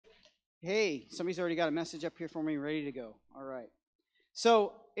Hey, somebody's already got a message up here for me ready to go. All right.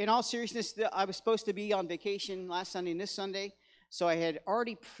 So, in all seriousness, I was supposed to be on vacation last Sunday and this Sunday. So, I had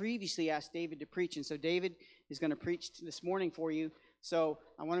already previously asked David to preach. And so, David is going to preach this morning for you. So,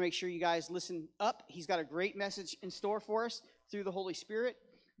 I want to make sure you guys listen up. He's got a great message in store for us through the Holy Spirit.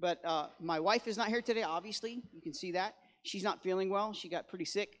 But my wife is not here today, obviously. You can see that. She's not feeling well. She got pretty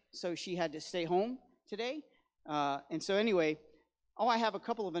sick. So, she had to stay home today. Anyway. Oh, I have a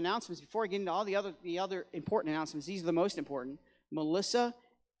couple of announcements before I get into all the other important announcements. These are the most important. Melissa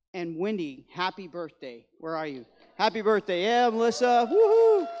and Wendy, happy birthday. Where are you? Happy birthday. Yeah, Melissa.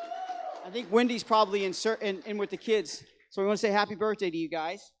 Woohoo! I think Wendy's probably in with the kids. So we want to say happy birthday to you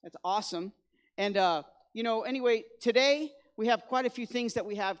guys. That's awesome. And, anyway, today we have quite a few things that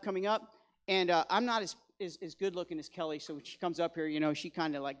we have coming up. And I'm not as good looking as Kelly. So when she comes up here, she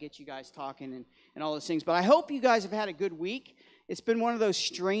kind of like gets you guys talking and all those things. But I hope you guys have had a good week. It's been one of those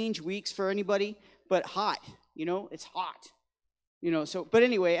strange weeks for anybody, but hot, it's hot, but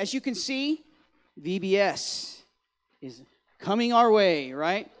anyway, as you can see, VBS is coming our way,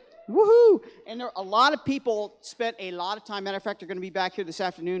 right? Woohoo! And a lot of people spent a lot of time, matter of fact, they're going to be back here this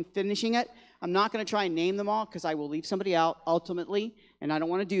afternoon finishing it. I'm not going to try and name them all because I will leave somebody out ultimately, and I don't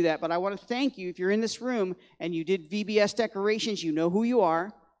want to do that, but I want to thank you if you're in this room and you did VBS decorations, you know who you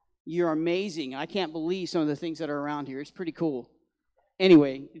are. You're amazing. I can't believe some of the things that are around here. It's pretty cool.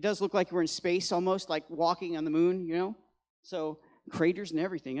 Anyway, it does look like we're in space almost, like walking on the moon, So craters and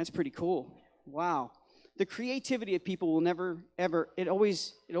everything. That's pretty cool. Wow. The creativity of people will never, ever, it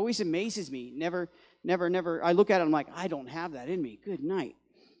always amazes me. Never. I look at it, I'm like, I don't have that in me. Good night.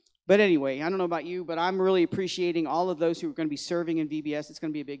 But anyway, I don't know about you, but I'm really appreciating all of those who are going to be serving in VBS. It's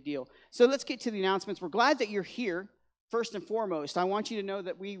going to be a big deal. So let's get to the announcements. We're glad that you're here. First and foremost, I want you to know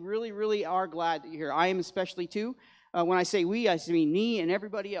that we really, really are glad that you're here. I am especially too. When I say we, I mean me and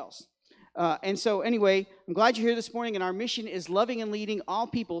everybody else. Anyway, I'm glad you're here this morning, and our mission is loving and leading all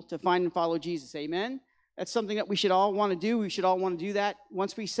people to find and follow Jesus. Amen? That's something that we should all want to do. We should all want to do that.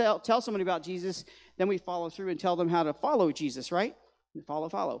 Once we tell somebody about Jesus, then we follow through and tell them how to follow Jesus, right?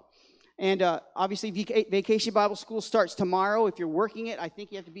 Follow. And obviously, Vacation Bible School starts tomorrow. If you're working it, I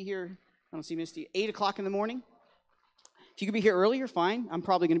think you have to be here, I don't see Misty, 8 o'clock in the morning. If you could be here earlier, fine. I'm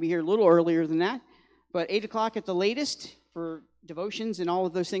probably going to be here a little earlier than that. But 8 o'clock at the latest for devotions and all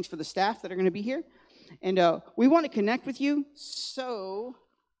of those things for the staff that are going to be here. And we want to connect with you, so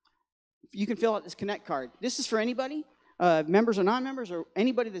you can fill out this Connect card. This is for anybody, members or non-members, or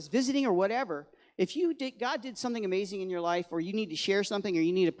anybody that's visiting or whatever. If God did something amazing in your life, or you need to share something, or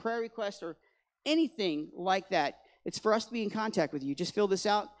you need a prayer request, or anything like that, it's for us to be in contact with you. Just fill this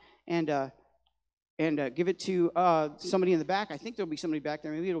out and give it to somebody in the back. I think there'll be somebody back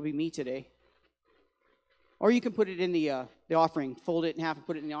there. Maybe it'll be me today. Or you can put it in the offering, fold it in half and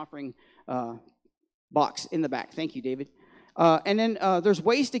put it in the offering box in the back. Thank you, David. And then there's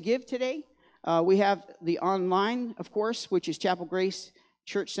ways to give today. We have the online, of course, which is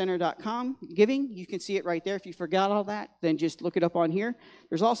chapelgracechurchcenter.com giving. You can see it right there. If you forgot all that, then just look it up on here.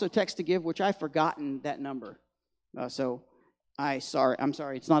 There's also text to give, which I've forgotten that number. I'm sorry,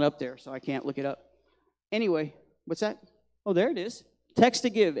 it's not up there, so I can't look it up. Anyway, what's that? Oh, there it is. Text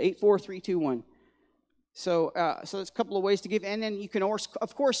to give, 84321. So that's a couple of ways to give, and then you can,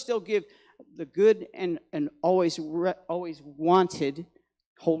 of course, still give the good and always wanted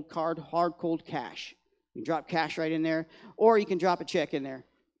hard cold cash. You drop cash right in there, or you can drop a check in there.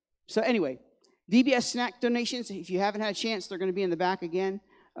 So anyway, VBS snack donations, if you haven't had a chance, they're going to be in the back again.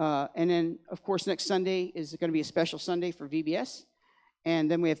 And then, of course, next Sunday is going to be a special Sunday for VBS.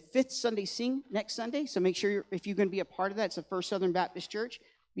 And then we have Fifth Sunday Sing next Sunday, so make sure if you're going to be a part of that, it's the First Southern Baptist Church.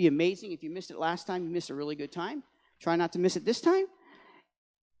 Be amazing. If you missed it last time, you missed a really good time. Try not to miss it this time.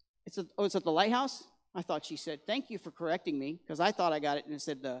 It's at the Lighthouse? I thought she said, thank you for correcting me, because I thought I got it, and it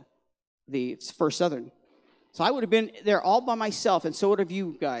said the First Southern. So I would have been there all by myself, and so would have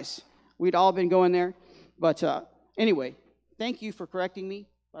you guys. We'd all been going there. But anyway, thank you for correcting me,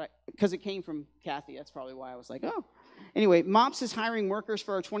 because it came from Kathy. That's probably why I was like, oh. Anyway, MOPS is hiring workers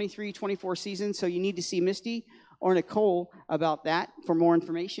for our 23-24 season, so you need to see Misty or Nicole about that for more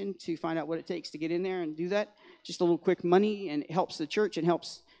information to find out what it takes to get in there and do that. Just a little quick money, and it helps the church and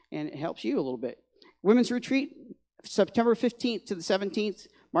it helps you a little bit. Women's Retreat, September 15th to the 17th.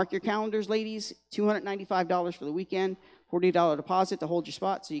 Mark your calendars, ladies. $295 for the weekend, $40 deposit to hold your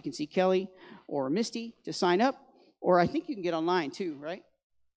spot so you can see Kelly or Misty to sign up. Or I think you can get online too, right?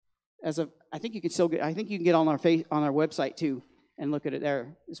 I think you can get on our website too and look at it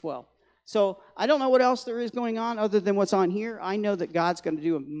there as well. So I don't know what else there is going on other than what's on here. I know that God's going to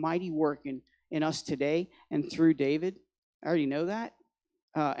do a mighty work in us today and through David. I already know that.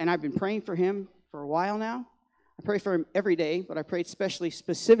 and I've been praying for him for a while now. I pray for him every day, but I prayed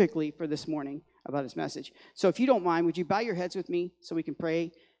specifically for this morning about his message. So if you don't mind, would you bow your heads with me so we can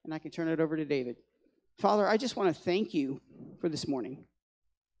pray, and I can turn it over to David. Father, I just want to thank you for this morning.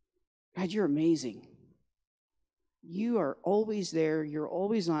 God, you're amazing. You are always there. You're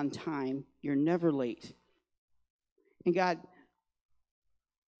always on time. You're never late. And God,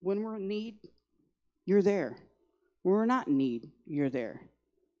 when we're in need, you're there. When we're not in need, you're there.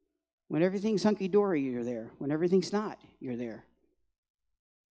 When everything's hunky-dory, you're there. When everything's not, you're there.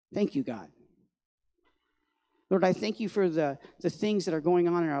 Thank you, God. Lord, I thank you for the things that are going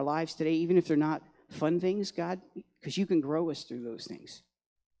on in our lives today, even if they're not fun things, God, because you can grow us through those things.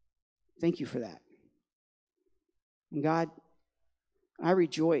 Thank you for that. And God, I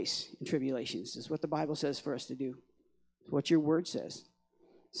rejoice in tribulations. This is what the Bible says for us to do. It's what your word says.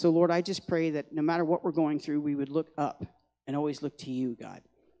 So, Lord, I just pray that no matter what we're going through, we would look up and always look to you, God,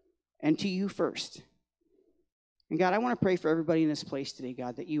 and to you first. And God, I want to pray for everybody in this place today,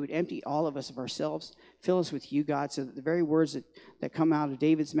 God, that you would empty all of us of ourselves, fill us with you, God, so that the very words that come out of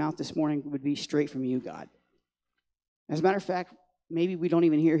David's mouth this morning would be straight from you, God. As a matter of fact, maybe we don't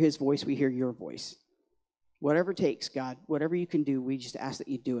even hear his voice, we hear your voice. Whatever it takes, God, whatever you can do, we just ask that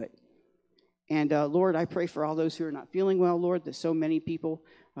you do it. And Lord, I pray for all those who are not feeling well, Lord, that so many people,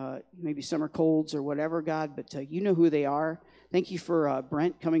 maybe summer colds or whatever, God, but you know who they are. Thank you for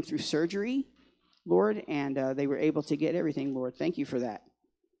Brent coming through surgery, Lord, and they were able to get everything, Lord. Thank you for that.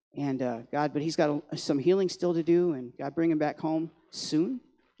 And God, but he's got some healing still to do, and God, bring him back home soon.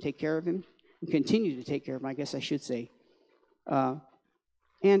 Take care of him, and continue to take care of him, I guess I should say.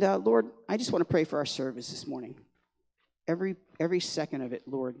 And Lord, I just want to pray for our service this morning. Every second of it,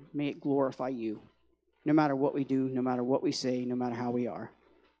 Lord, may it glorify you. No matter what we do, no matter what we say, no matter how we are.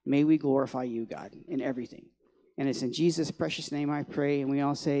 May we glorify you, God, in everything. And it's in Jesus' precious name I pray, and we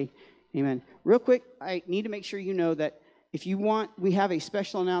all say amen. Real quick, I need to make sure you know that if you want, we have a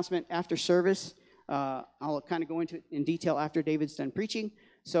special announcement after service. I'll kind of go into it in detail after David's done preaching.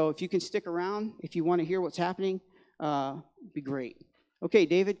 So if you can stick around, if you want to hear what's happening, be great. Okay,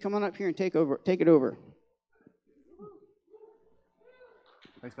 David, come on up here and take it over.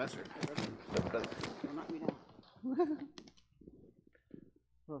 Thanks, Pastor. Don't knock me down.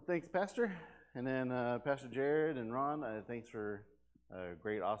 Well, thanks, Pastor. And then Pastor Jared and Ron, thanks for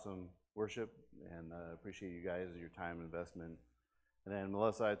great, awesome worship, and appreciate you guys, your time investment. And then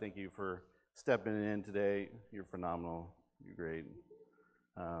Melissa, I thank you for stepping in today. You're phenomenal. You're great.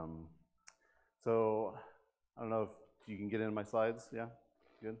 So I don't know if you can get into my slides. Yeah?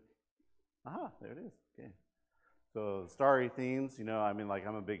 Good? Aha, there it is. Okay. So starry themes, I'm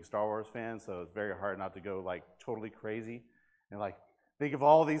a big Star Wars fan, so it's very hard not to go like totally crazy and like think of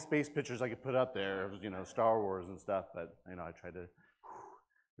all these space pictures I could put up there of, Star Wars and stuff, but I try to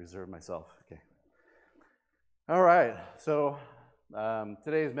reserve myself. Okay. All right. So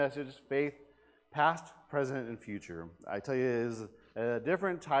today's message, faith, past, present, and future. I tell you, it is a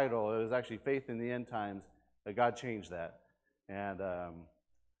different title. It was actually Faith in the End Times. God changed that, and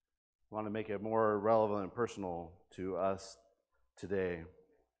want to make it more relevant and personal to us today.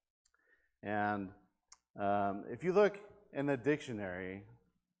 And if you look in the dictionary,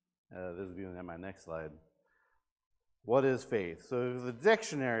 this will be on my next slide. What is faith? So the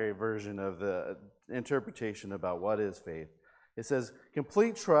dictionary version of the interpretation about what is faith, it says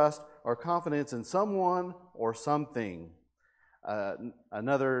complete trust or confidence in someone or something.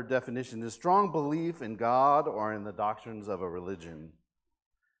 Another definition is strong belief in God or in the doctrines of a religion,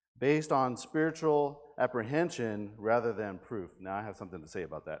 based on spiritual apprehension rather than proof. Now I have something to say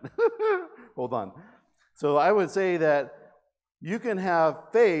about that. Hold on. So I would say that you can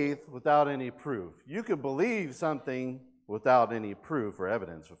have faith without any proof. You can believe something without any proof or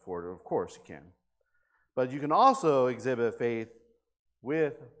evidence for it. Of course you can. But you can also exhibit faith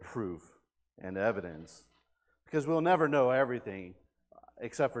with proof and evidence, because we'll never know everything,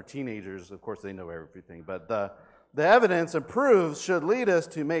 except for teenagers. Of course, they know everything. But the evidence and proofs should lead us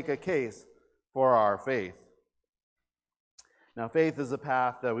to make a case for our faith. Now, faith is a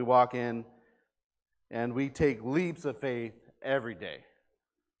path that we walk in, and we take leaps of faith every day.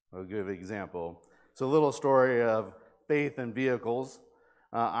 I'll give an example. It's a little story of faith in vehicles.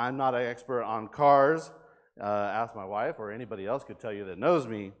 I'm not an expert on cars. Ask my wife, or anybody else could tell you that knows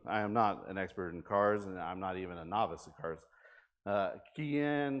me. I am not an expert in cars, and I'm not even a novice in cars. Key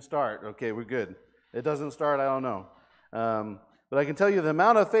in, start. Okay, we're good. It doesn't start, I don't know. But I can tell you the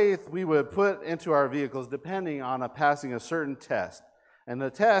amount of faith we would put into our vehicles depending on passing a certain test. And the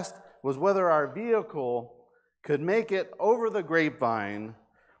test was whether our vehicle could make it over the grapevine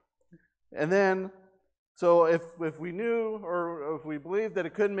and then So if we knew or if we believed that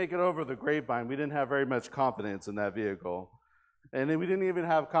it couldn't make it over the grapevine, we didn't have very much confidence in that vehicle. And then we didn't even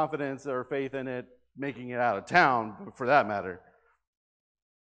have confidence or faith in it making it out of town, for that matter.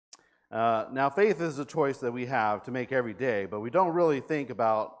 Now, faith is a choice that we have to make every day, but we don't really think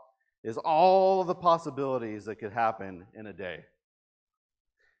about is all the possibilities that could happen in a day.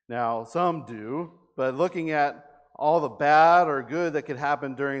 Now, some do, but looking at all the bad or good that could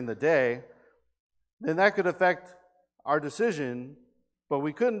happen during the day, then that could affect our decision, but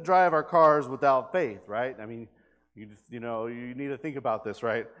we couldn't drive our cars without faith, right? I mean, you need to think about this,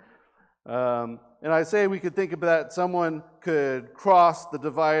 right? And I say we could think of that someone could cross the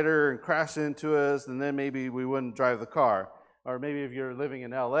divider and crash into us, and then maybe we wouldn't drive the car. Or maybe if you're living in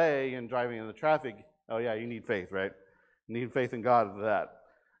LA and driving in the traffic, oh yeah, you need faith, right? You need faith in God for that.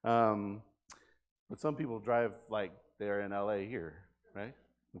 But some people drive like they're in LA here, right?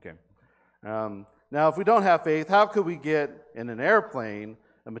 Okay. Now, if we don't have faith, how could we get in an airplane,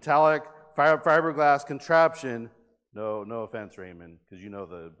 a metallic fiberglass contraption? No offense, Raymond, because you know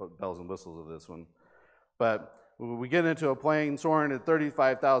the bells and whistles of this one. But we get into a plane soaring at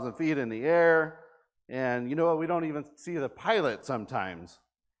 35,000 feet in the air, and you know what? We don't even see the pilot sometimes.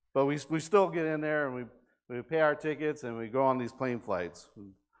 But we still get in there, and we pay our tickets, and we go on these plane flights.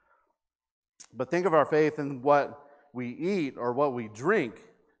 But think of our faith in what we eat or what we drink.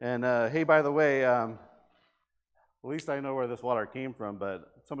 And hey, by the way, at least I know where this water came from,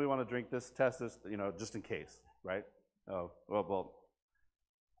 but somebody want to drink this, test this, just in case, right? Oh, well.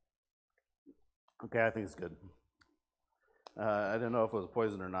 Okay, I think it's good. I didn't know if it was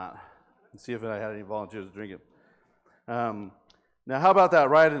poison or not. Let's see if I had any volunteers to drink it. Now, how about that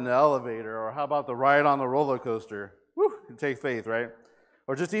ride in the elevator, or how about the ride on the roller coaster? Woo, it takes faith, right?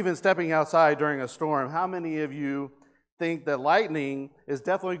 Or just even stepping outside during a storm. How many of you think that lightning is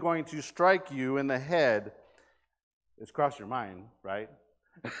definitely going to strike you in the head? It's crossed your mind, right?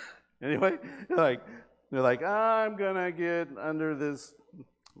 Anyway, you're like, I'm gonna get under this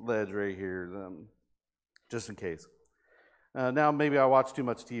ledge right here, just in case. Now maybe I watch too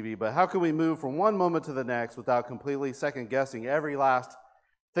much TV, but how can we move from one moment to the next without completely second guessing every last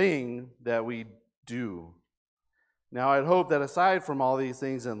thing that we do? Now I'd hope that aside from all these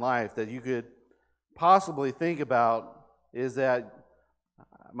things in life that you could possibly think about is that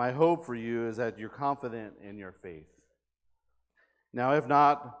my hope for you is that you're confident in your faith. Now, if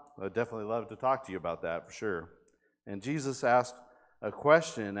not, I'd definitely love to talk to you about that for sure. And Jesus asked a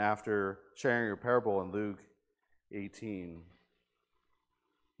question after sharing a parable in Luke 18.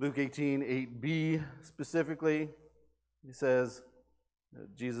 Luke 18, 8b specifically, he says,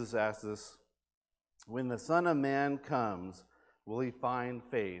 Jesus asked this, when the Son of Man comes, will he find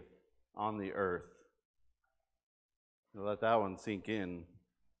faith on the earth? Let that one sink in.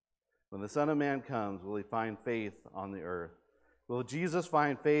 When the Son of Man comes, will he find faith on the earth? Will Jesus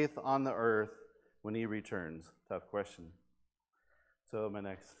find faith on the earth when he returns? Tough question. So my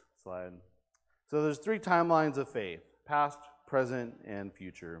next slide. So there's 3 timelines of faith: past, present, and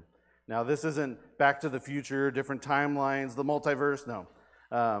future. Now this isn't Back to the Future, different timelines, the multiverse. No.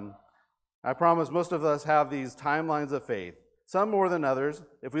 I promise most of us have these timelines of faith, some more than others.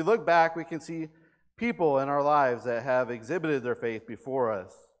 If we look back, we can see people in our lives that have exhibited their faith before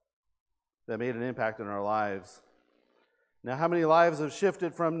us, that made an impact in our lives. Now, how many lives have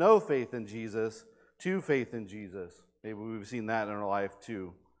shifted from no faith in Jesus to faith in Jesus? Maybe we've seen that in our life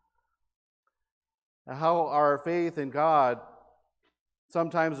too. How our faith in God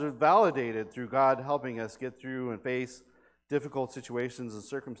sometimes is validated through God helping us get through and face difficult situations and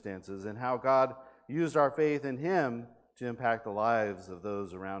circumstances, and how God used our faith in Him to impact the lives of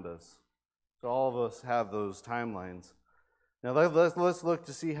those around us. So all of us have those timelines. Now let's look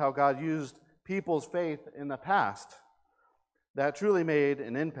to see how God used people's faith in the past that truly made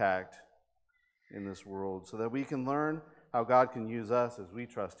an impact in this world, so that we can learn how God can use us as we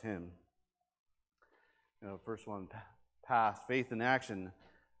trust Him. First one, past, faith in action.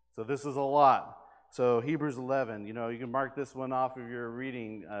 So this is a lot. So Hebrews 11, you can mark this one off of your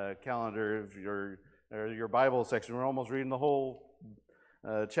reading calendar, of your Bible section. We're almost reading the whole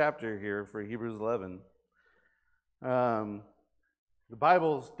chapter here for Hebrews 11. The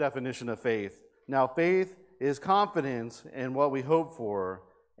Bible's definition of faith. Now, faith is confidence in what we hope for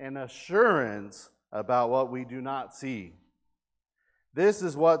and assurance about what we do not see. This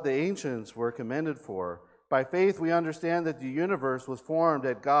is what the ancients were commended for. By faith, we understand that the universe was formed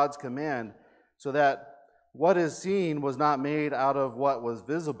at God's command, so that what is seen was not made out of what was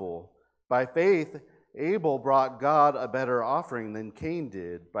visible. By faith, Abel brought God a better offering than Cain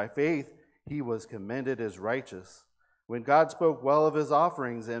did. By faith, he was commended as righteous, when God spoke well of his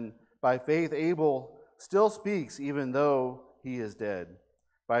offerings, and by faith Abel still speaks even though he is dead.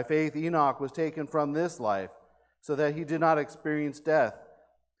 By faith, Enoch was taken from this life, so that he did not experience death.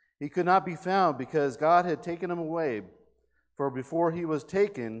 He could not be found because God had taken him away. For before he was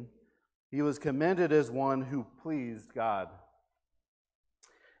taken, he was commended as one who pleased God.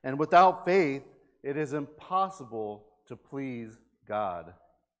 And without faith, it is impossible to please God.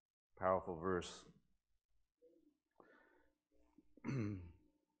 Powerful verse.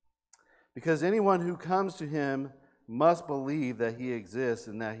 Because anyone who comes to him must believe that he exists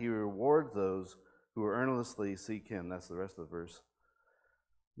and that he rewards those who earnestly seek him. That's the rest of the verse.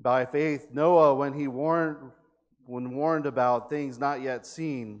 By faith, Noah, when warned about things not yet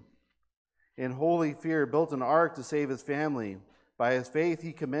seen, in holy fear built an ark to save his family. By his faith,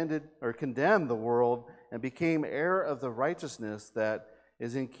 he condemned the world and became heir of the righteousness that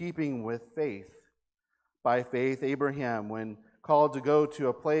is in keeping with faith. By faith, Abraham, when called to go to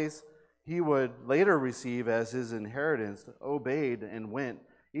a place he would later receive as his inheritance, obeyed and went,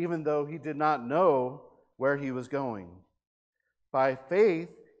 even though he did not know where he was going. By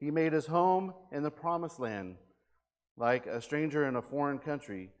faith, he made his home in the promised land, like a stranger in a foreign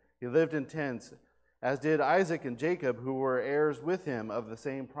country. He lived in tents, as did Isaac and Jacob, who were heirs with him of the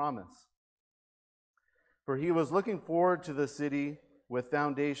same promise. For he was looking forward to the city with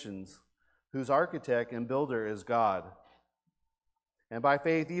foundations, whose architect and builder is God. And by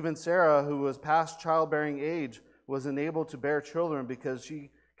faith, even Sarah, who was past childbearing age, was enabled to bear children because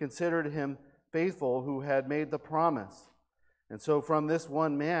she considered him faithful who had made the promise. And so from this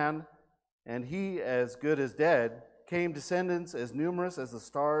one man, and he as good as dead, came descendants as numerous as the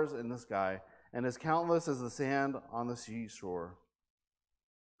stars in the sky, and as countless as the sand on the seashore.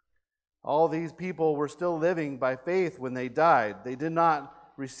 All these people were still living by faith when they died. They did not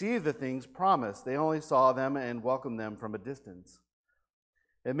receive the things promised. They only saw them and welcomed them from a distance.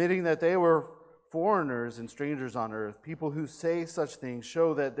 Admitting that they were foreigners and strangers on earth, people who say such things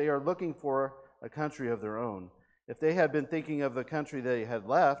show that they are looking for a country of their own. If they had been thinking of the country they had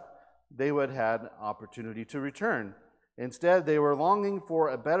left, they would have had opportunity to return. Instead, they were longing for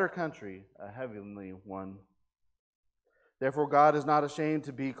a better country, a heavenly one. Therefore, God is not ashamed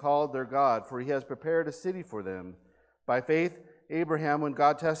to be called their God, for he has prepared a city for them. By faith, Abraham, when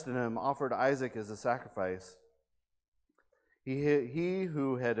God tested him, offered Isaac as a sacrifice. He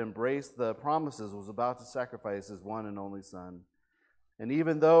who had embraced the promises was about to sacrifice his one and only son. And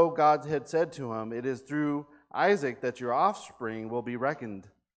even though God had said to him, "It is through Isaac that your offspring will be reckoned,"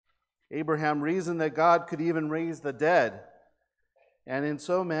 Abraham reasoned that God could even raise the dead. And in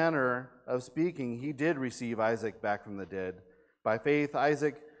so manner of speaking, he did receive Isaac back from the dead. By faith,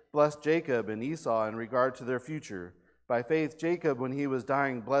 Isaac blessed Jacob and Esau in regard to their future. By faith, Jacob, when he was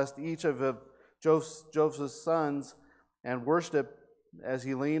dying, blessed each of Joseph's sons and worshipped as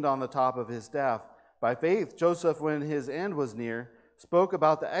he leaned on the top of his staff. By faith, Joseph, when his end was near, spoke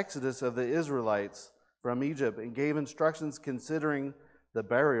about the exodus of the Israelites from Egypt and gave instructions considering the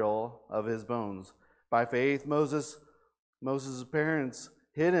burial of his bones. By faith, Moses' parents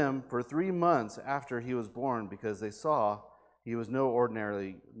hid him for 3 months after he was born because they saw he was no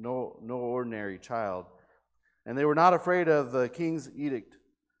ordinary child. And they were not afraid of the king's edict.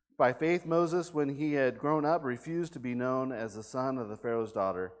 By faith, Moses, when he had grown up, refused to be known as the son of the Pharaoh's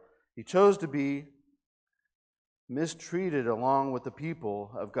daughter. He chose to be mistreated along with the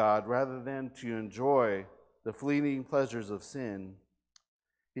people of God rather than to enjoy the fleeting pleasures of sin.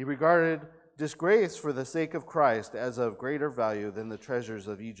 He regarded disgrace for the sake of Christ as of greater value than the treasures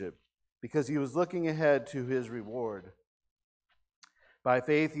of Egypt, because he was looking ahead to his reward. By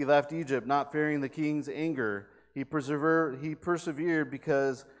faith, he left Egypt, not fearing the king's anger. He persevered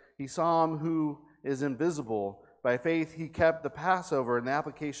because he saw him who is invisible. By faith, he kept the Passover and the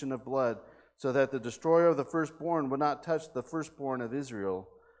application of blood, so that the destroyer of the firstborn would not touch the firstborn of Israel.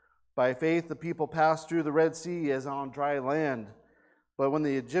 By faith, the people passed through the Red Sea as on dry land. But when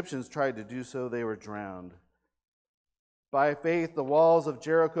the Egyptians tried to do so, they were drowned. By faith, the walls of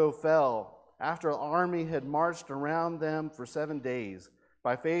Jericho fell after an army had marched around them for 7 days.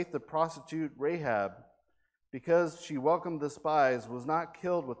 By faith, the prostitute Rahab, because she welcomed the spies, was not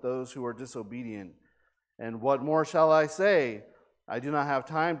killed with those who were disobedient. And what more shall I say? I do not have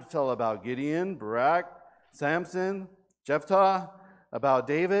time to tell about Gideon, Barak, Samson, Jephthah, about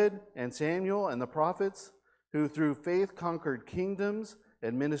David and Samuel and the prophets, who through faith conquered kingdoms,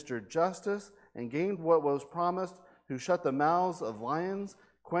 administered justice, and gained what was promised, who shut the mouths of lions,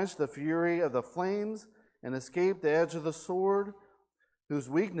 quenched the fury of the flames, and escaped the edge of the sword, whose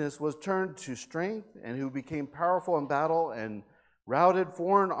weakness was turned to strength, and who became powerful in battle and routed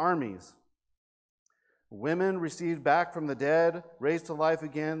foreign armies. Women received back from the dead, raised to life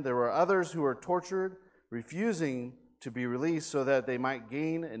again. There were others who were tortured, refusing to be released so that they might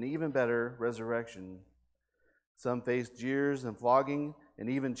gain an even better resurrection. Some faced jeers and flogging, and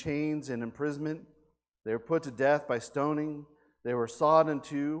even chains and imprisonment. They were put to death by stoning. They were sawed in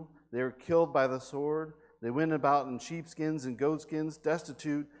two. They were killed by the sword. They went about in sheepskins and goatskins,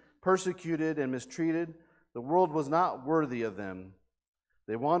 destitute, persecuted, and mistreated. The world was not worthy of them.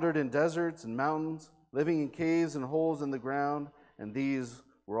 They wandered in deserts and mountains, living in caves and holes in the ground, and these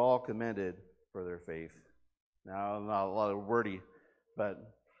were all commended for their faith. Now, not a lot of wordy,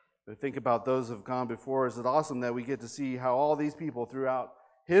 but think about those who have gone before us. It's awesome that we get to see how all these people throughout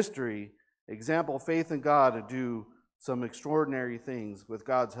history example faith in God to do some extraordinary things with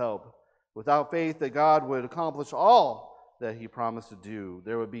God's help. Without faith that God would accomplish all that he promised to do,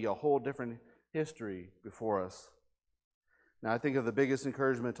 there would be a whole different history before us. Now, I think of the biggest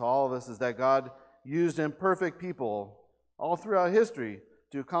encouragement to all of us is that God used imperfect people all throughout history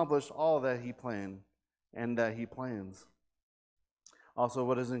to accomplish all that he planned and that he plans. Also,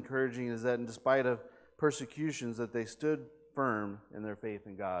 what is encouraging is that in spite of persecutions, that they stood firm in their faith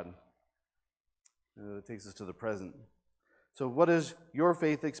in God. And it takes us to the present. So what is your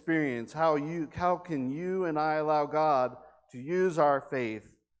faith experience? How can you and I allow God to use our faith,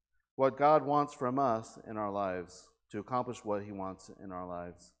 what God wants from us in our lives, to accomplish what he wants in our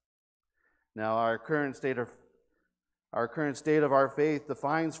lives? Now, our current state of our faith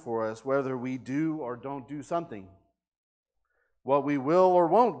defines for us whether we do or don't do something, what we will or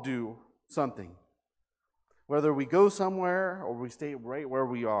won't do something, whether we go somewhere or we stay right where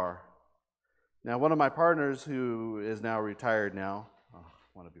we are. Now, one of my partners who is now retired now, I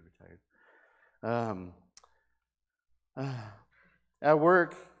want to be retired, at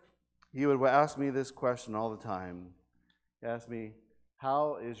work, he would ask me this question all the time. He asked me,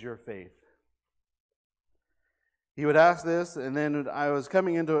 "How is your faith?" He would ask this, and then he would ask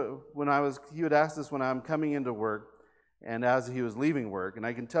this when I'm coming into work and as he was leaving work, and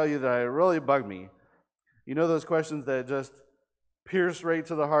I can tell you that it really bugged me. You know those questions that just pierce right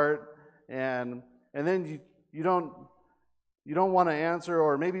to the heart, and then you don't want to answer,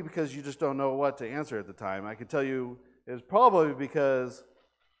 or maybe because you just don't know what to answer at the time. I can tell you it's probably because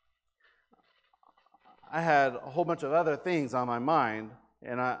I had a whole bunch of other things on my mind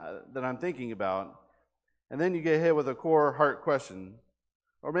and that I'm thinking about. And then you get hit with a core heart question.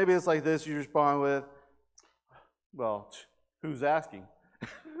 Or maybe it's like this, you respond with, "Well, who's asking?"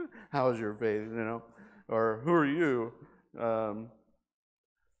 How is your faith, Or who are you? Then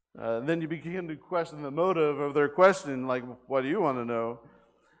you begin to question the motive of their question, like, what do you want to know?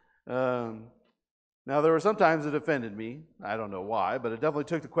 Now, there were some times it offended me. I don't know why, but it definitely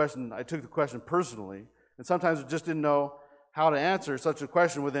I took the question personally. And sometimes I just didn't know how to answer such a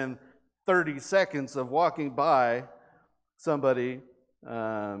question within 30 seconds of walking by somebody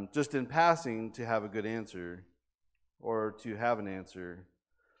just in passing to have a good answer or to have an answer.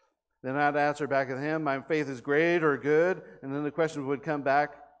 Then I'd answer back at him, "My faith is great or good," and then the question would come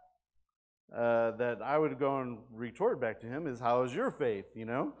back that I would go and retort back to him is, "How is your faith?"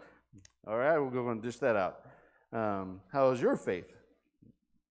 All right, we'll go and dish that out. How is your faith?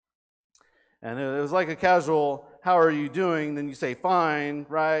 And it was like a casual, "How are you doing?" Then you say, "Fine,"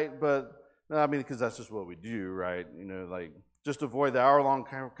 right? But, because that's just what we do, right? Just avoid the hour-long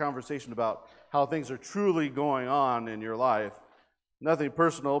conversation about how things are truly going on in your life. Nothing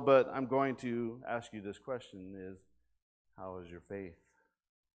personal, but I'm going to ask you this question is, how is your faith?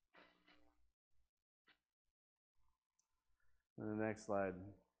 And the next slide.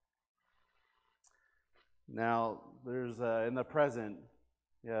 Now, there's in the present,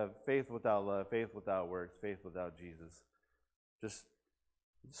 you have faith without love, faith without works, faith without Jesus. Just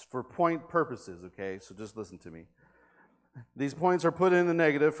for point purposes, okay? So just listen to me. These points are put in the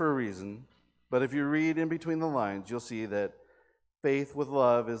negative for a reason, but if you read in between the lines, you'll see that faith with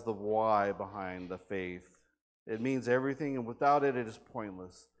love is the why behind the faith. It means everything, and without it, it is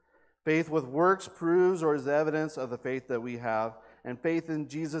pointless. Faith with works proves or is evidence of the faith that we have, and faith in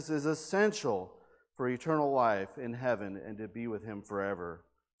Jesus is essential for eternal life in heaven and to be with him forever.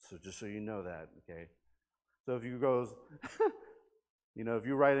 So just so you know that, okay? So if you if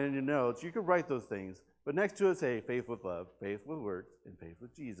you write in your notes, you could write those things, but next to it say faith with love, faith with works, and faith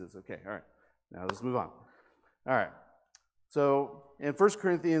with Jesus. Okay, all right. Now let's move on. All right. So in 1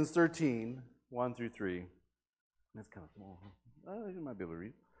 Corinthians 13, 1 through 3, that's kind of small. You might be able to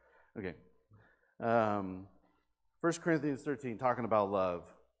read. Okay. 1 Corinthians 13, talking about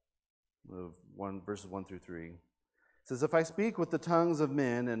love, verses 1 through 3. It says, "If I speak with the tongues of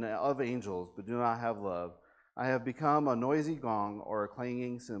men and of angels, but do not have love, I have become a noisy gong or a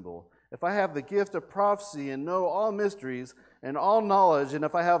clanging cymbal. If I have the gift of prophecy and know all mysteries and all knowledge, and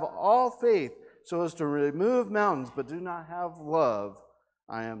if I have all faith so as to remove mountains, but do not have love,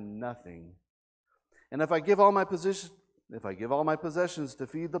 I am nothing. And if I give all my possessions to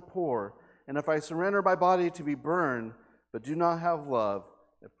feed the poor, and if I surrender my body to be burned, but do not have love,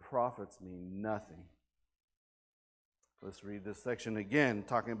 it profits me nothing. Let's read this section again,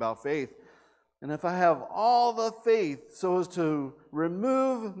 talking about faith. And if I have all the faith so as to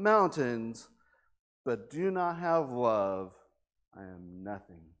remove mountains, but do not have love, I am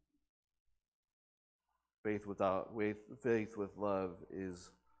nothing. Faith with love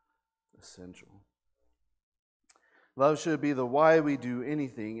is essential. Love should be the why we do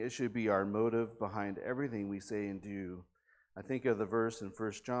anything. It should be our motive behind everything we say and do. I think of the verse in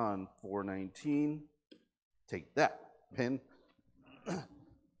 1 John 4:19. Take that, pen.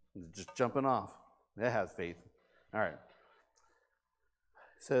 Just jumping off. That has faith. All right. It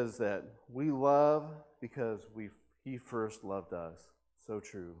says that we love because He first loved us. So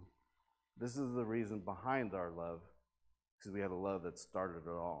true. This is the reason behind our love, because we had a love that started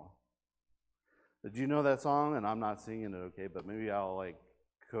it all. Did you know that song? And I'm not singing it, okay, but maybe I'll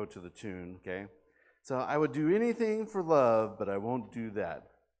go to the tune, okay? So I would do anything for love, but I won't do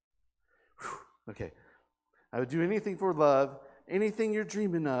that. Whew. Okay. I would do anything for love, anything you're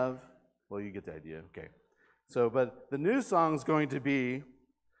dreaming of. Well, you get the idea, okay. So, but the new song's going to be,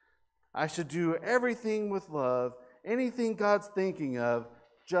 I should do everything with love, anything God's thinking of,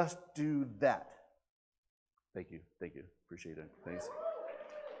 just do that. Thank you. Appreciate it. Thanks.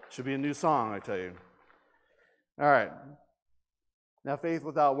 Should be a new song, I tell you. All right. Now, faith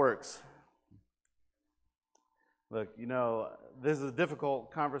without works. Look, this is a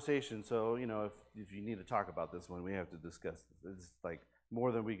difficult conversation, so, if you need to talk about this one, we have to discuss this. It's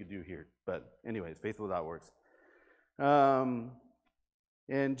more than we could do here. But anyways, faith without works.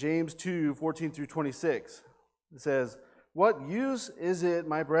 In James 2:14-26, it says, what use is it,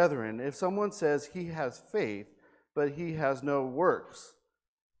 my brethren, if someone says he has faith, but he has no works?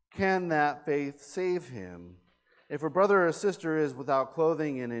 Can that faith save him? If a brother or sister is without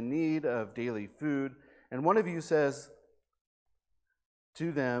clothing and in need of daily food, and one of you says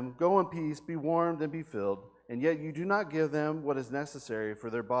to them, go in peace, be warmed and be filled, and yet you do not give them what is necessary for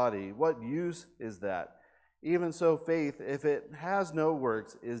their body, what use is that? Even so, faith, if it has no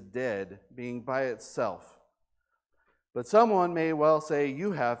works, is dead, being by itself. But someone may well say,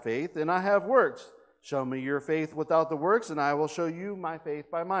 you have faith, and I have works. Show me your faith without the works, and I will show you my faith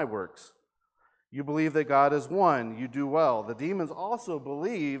by my works. You believe that God is one. You do well. The demons also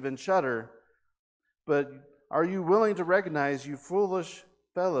believe and shudder. But are you willing to recognize, you foolish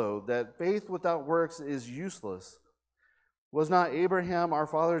fellow, that faith without works is useless? Was not Abraham our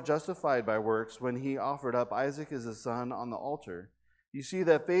father justified by works when he offered up Isaac as his son on the altar? You see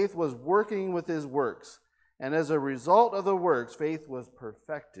that faith was working with his works, and as a result of the works, faith was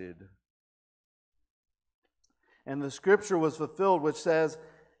perfected. And the scripture was fulfilled, which says,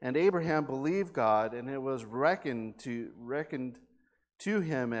 and Abraham believed God, and it was reckoned to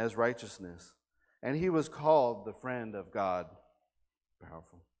him as righteousness. And he was called the friend of God.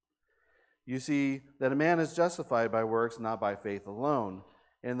 Powerful. You see that a man is justified by works, not by faith alone.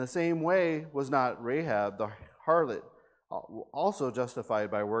 In the same way was not Rahab the harlot also justified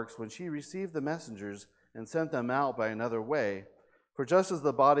by works when she received the messengers and sent them out by another way? For just as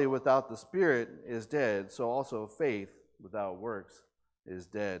the body without the spirit is dead, so also faith without works is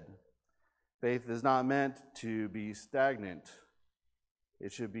dead. Faith is not meant to be stagnant.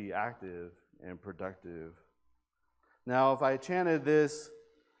 It should be active and productive. Now, if I chanted this,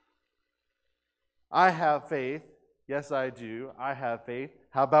 I have faith. Yes, I do. I have faith.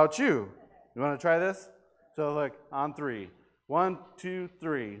 How about you? You want to try this? So look, on 3. 1, 2,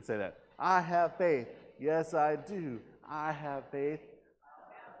 3. Say that. I have faith. Yes, I do. I have faith.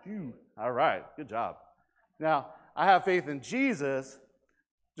 You. All right. Good job. Now, I have faith in Jesus.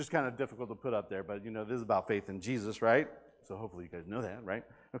 Just kind of difficult to put up there, but this is about faith in Jesus, right? So hopefully you guys know that, right?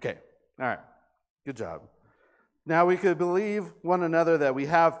 Okay. All right. Good job. Now we could believe one another that we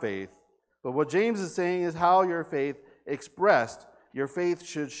have faith, but what James is saying is how your faith expressed. Your faith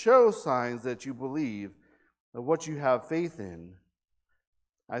should show signs that you believe of what you have faith in.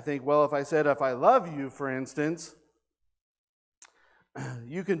 I think, well, if I said, if I love you, for instance,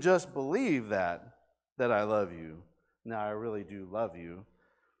 you can just believe that I love you. Now, I really do love you.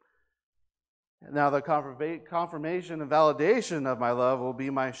 Now, the confirmation and validation of my love will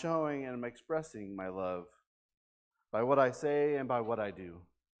be my showing and expressing my love by what I say and by what I do.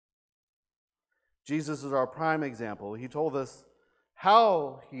 Jesus is our prime example. He told us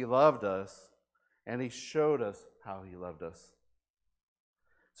how he loved us, and he showed us how he loved us.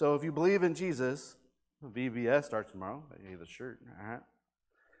 So if you believe in Jesus, VBS starts tomorrow. I gave the shirt. All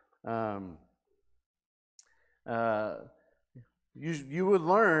right. Uh, you would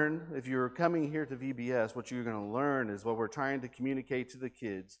learn, if you're coming here to VBS, what you're going to learn is what we're trying to communicate to the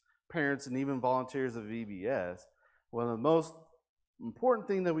kids, parents, and even volunteers of VBS. One of the most important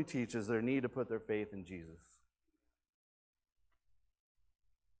thing that we teach is their need to put their faith in Jesus.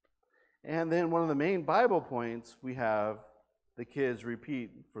 And then one of the main Bible points we have the kids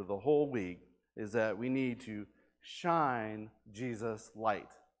repeat for the whole week is that we need to shine Jesus'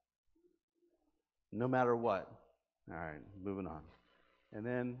 light, no matter what. All right, moving on. And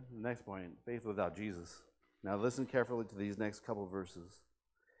then the next point, faith without Jesus. Now listen carefully to these next couple of verses.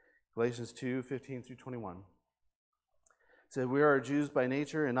 Galatians 2:15 through 21. It said, "We are Jews by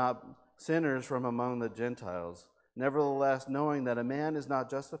nature and not sinners from among the Gentiles. Nevertheless, knowing that a man is not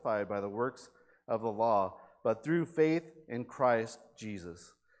justified by the works of the law, but through faith in Christ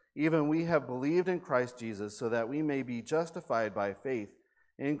Jesus. Even we have believed in Christ Jesus so that we may be justified by faith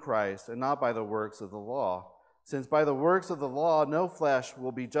in Christ and not by the works of the law. Since by the works of the law no flesh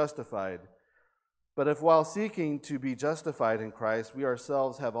will be justified. But if while seeking to be justified in Christ, we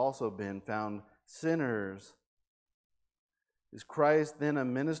ourselves have also been found sinners, is Christ then a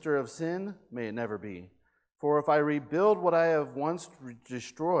minister of sin? May it never be. For if I rebuild what I have once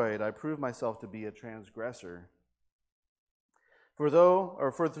destroyed, I prove myself to be a transgressor. For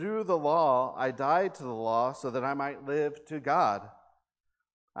through the law I died to the law so that I might live to God.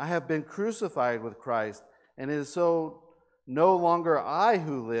 I have been crucified with Christ, and it is so no longer I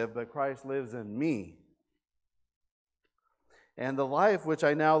who live, but Christ lives in me. And the life which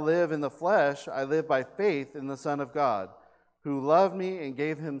I now live in the flesh, I live by faith in the Son of God, who loved me and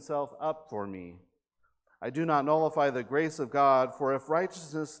gave himself up for me. I do not nullify the grace of God, for if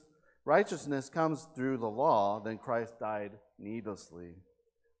righteousness comes through the law, then Christ died needlessly."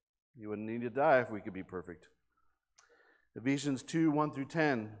 He wouldn't need to die if we could be perfect. Ephesians 2:1 through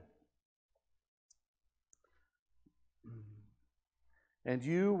 10. "And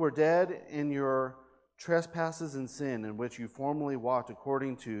you were dead in your trespasses and sin, in which you formerly walked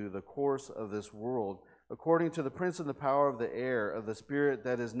according to the course of this world, according to the prince of the power of the air, of the spirit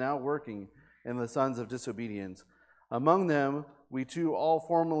that is now working in the sons of disobedience. Among them we too all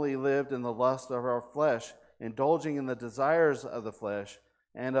formerly lived in the lust of our flesh, indulging in the desires of the flesh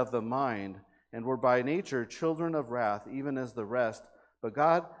and of the mind, and were by nature children of wrath, even as the rest. But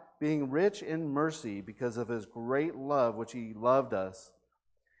God, being rich in mercy, because of his great love which he loved us,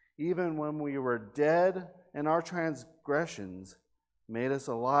 even when we were dead in our transgressions, made us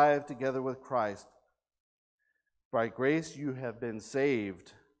alive together with Christ. By grace you have been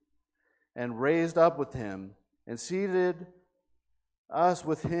saved, and raised up with him, and seated us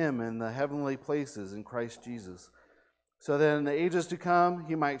with him in the heavenly places in Christ Jesus, so that in the ages to come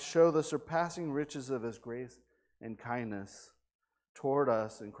he might show the surpassing riches of his grace and kindness toward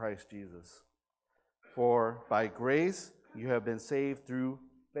us in Christ Jesus. For by grace you have been saved through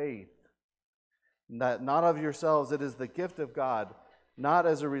faith, that not of yourselves, it is the gift of God, not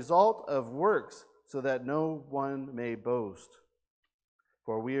as a result of works, so that no one may boast.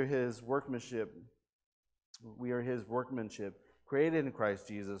 For we are his workmanship, created in Christ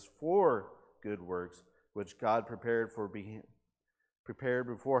Jesus for good works, which God prepared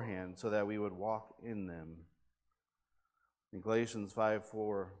beforehand, so that we would walk in them." In Galatians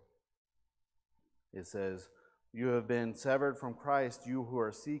 5:4, it says, "You have been severed from Christ, you who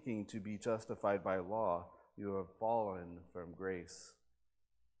are seeking to be justified by law. You have fallen from grace."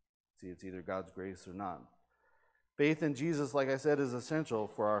 See, it's either God's grace or not. Faith in Jesus, like I said, is essential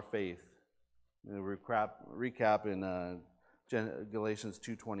for our faith. Recap in Galatians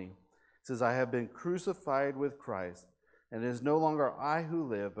 2:20. It says, "I have been crucified with Christ, and it is no longer I who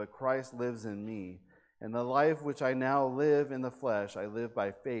live, but Christ lives in me. And the life which I now live in the flesh, I live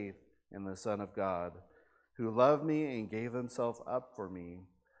by faith in the Son of God, who loved me and gave himself up for me.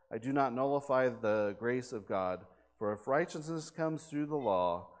 I do not nullify the grace of God, for if righteousness comes through the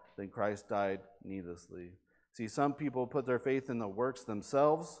law, then Christ died needlessly." See, some people put their faith in the works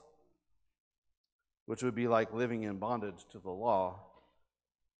themselves, which would be like living in bondage to the law.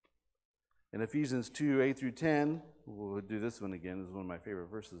 In Ephesians 2:8 through 10, we'll do this one again. This is one of my favorite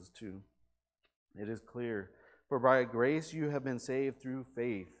verses too. It is clear, "For by grace you have been saved through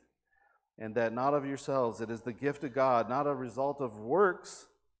faith, and that not of yourselves, it is the gift of God, not a result of works,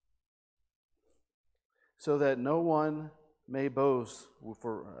 so that no one may boast."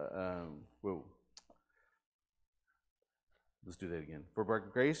 Let's do that again. "For by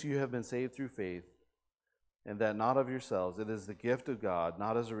grace you have been saved through faith, and that not of yourselves. It is the gift of God,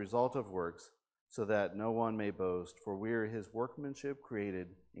 not as a result of works, so that no one may boast. For we are his workmanship,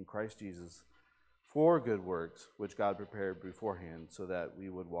 created in Christ Jesus for good works, which God prepared beforehand, so that we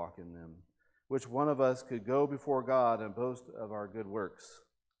would walk in them." which one of us could go before God and boast of our good works?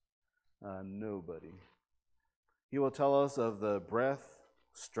 Nobody. He will tell us of the breath,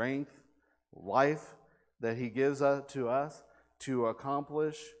 strength, life that he gives to us to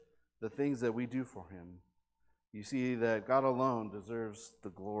accomplish the things that we do for him. You see that God alone deserves the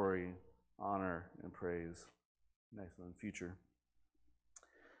glory, honor, and praise. Next one, future.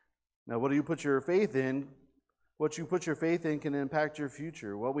 Now, what do you put your faith in? What you put your faith in can impact your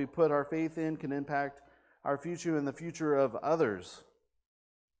future. What we put our faith in can impact our future and the future of others.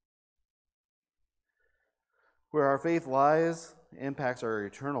 Where our faith lies impacts our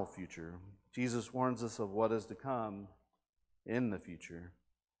eternal future. Jesus warns us of what is to come in the future.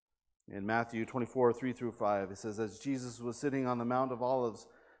 In Matthew 24, 3-5, it says, as Jesus was sitting on the Mount of Olives,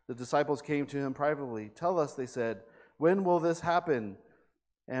 the disciples came to him privately. Tell us, they said, when will this happen?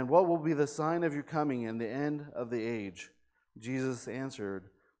 And what will be the sign of your coming and the end of the age? Jesus answered,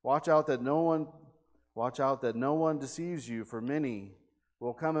 Watch out that no one deceives you, for many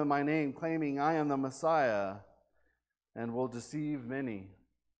will come in my name, claiming I am the Messiah, and will deceive many.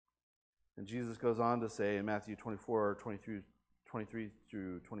 And Jesus goes on to say in Matthew 24, 23-27,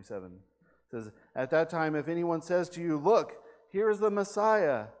 says, At that time, if anyone says to you, Look, here is the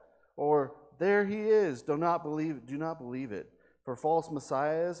Messiah, or there he is, do not believe it. For false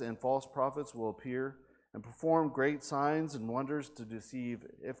messiahs and false prophets will appear and perform great signs and wonders to deceive,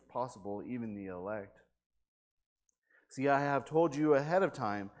 if possible, even the elect. See, I have told you ahead of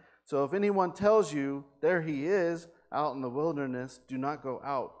time. So if anyone tells you, there he is, out in the wilderness, do not go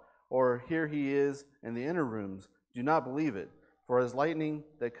out. Or here he is in the inner rooms, do not believe it. For as lightning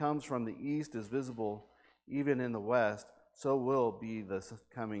that comes from the east is visible even in the west, so will be the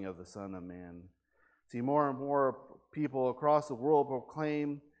coming of the Son of Man. See, more and more people across the world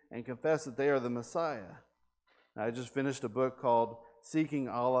proclaim and confess that they are the Messiah. Now, I just finished a book called Seeking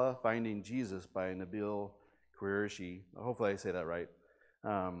Allah, Finding Jesus by Nabil Qureshi. Hopefully I say that right.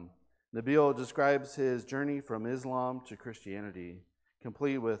 Nabil describes his journey from Islam to Christianity,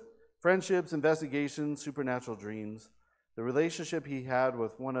 complete with friendships, investigations, supernatural dreams. The relationship he had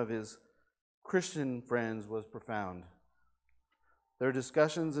with one of his Christian friends was profound. Their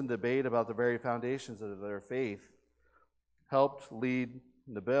discussions and debate about the very foundations of their faith helped lead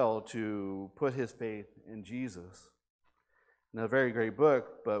Nabil to put his faith in Jesus. And a very great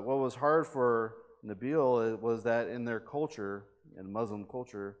book, but what was hard for Nabil was that in their culture, in Muslim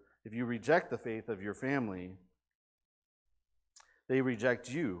culture, if you reject the faith of your family, they reject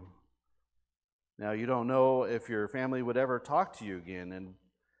you. Now, you don't know if your family would ever talk to you again, and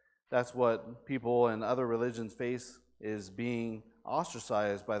that's what people in other religions face, is being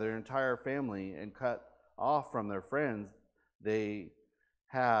ostracized by their entire family and cut off from their friends they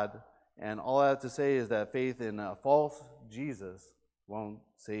had. And all I have to say is that faith in a false Jesus won't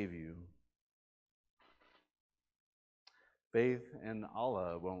save you. Faith in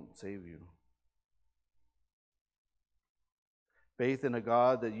Allah won't save you. Faith in a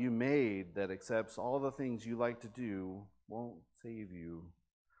God that you made that accepts all the things you like to do won't save you.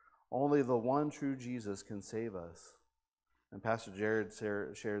 Only the one true Jesus can save us. And Pastor Jared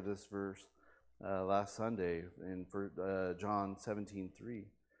shared this verse last Sunday in John 17:3. He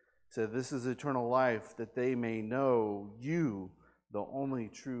said, This is eternal life, that they may know you, the only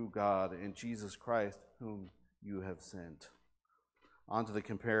true God, and Jesus Christ, whom you have sent. On to the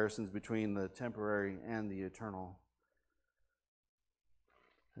comparisons between the temporary and the eternal.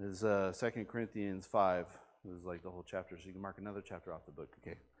 Is 2 Corinthians 5. This is like the whole chapter, so you can mark another chapter off the book.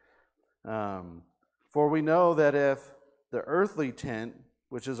 Okay. For we know that if the earthly tent,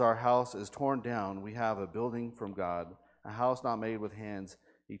 which is our house, is torn down, we have a building from God, a house not made with hands,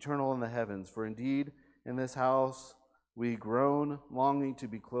 eternal in the heavens. For indeed, in this house we groan, longing to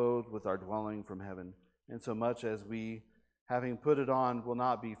be clothed with our dwelling from heaven, insomuch as we, having put it on, will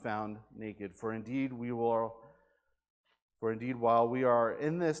not be found naked. For indeed, while we are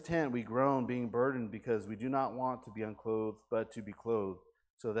in this tent, we groan, being burdened, because we do not want to be unclothed, but to be clothed,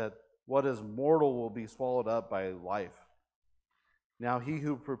 so that what is mortal will be swallowed up by life. Now he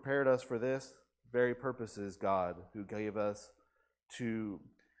who prepared us for this very purpose is God, who gave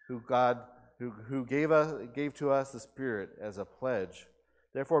to us the Spirit as a pledge.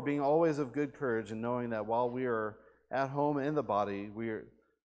 Therefore, being always of good courage, and knowing that while we are at home in the body,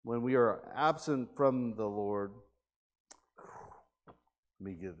 when we are absent from the Lord, let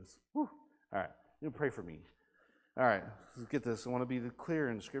me give this. Whew. All right, you pray for me. All right, let's get this. I want to be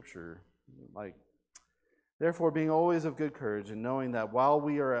clear in Scripture. Therefore, being always of good courage, and knowing that while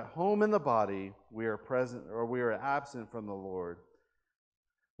we are at home in the body, we are absent from the Lord.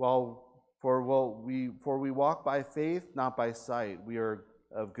 For we walk by faith, not by sight. We are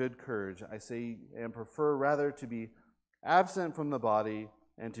of good courage. I say, and prefer rather to be absent from the body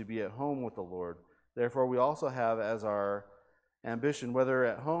and to be at home with the Lord. Therefore, we also have as our ambition, whether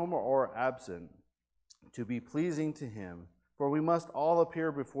at home or absent, to be pleasing to him. For we must all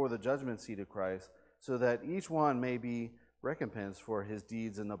appear before the judgment seat of Christ, so that each one may be recompensed for his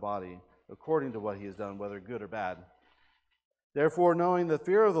deeds in the body, according to what he has done, whether good or bad. Therefore, knowing the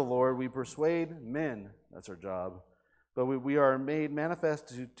fear of the Lord, we persuade men. That's our job. But we are made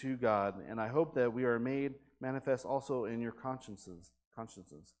manifest to God, and I hope that we are made manifest also in your consciences.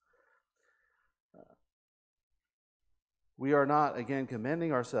 We are not, again,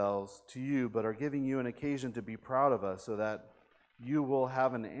 commending ourselves to you, but are giving you an occasion to be proud of us, so that you will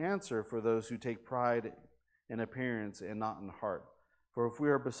have an answer for those who take pride in appearance and not in heart. For if we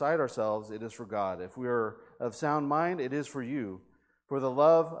are beside ourselves, it is for God. If we are of sound mind, it is for you. For the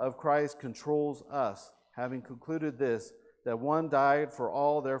love of Christ controls us, having concluded this, that one died for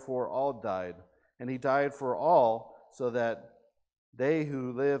all, therefore all died. And he died for all, so that they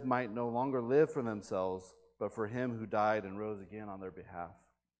who live might no longer live for themselves, but for him who died and rose again on their behalf.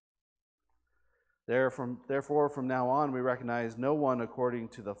 Therefore, from now on, we recognize no one according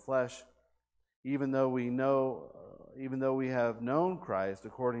to the flesh, even though we have known Christ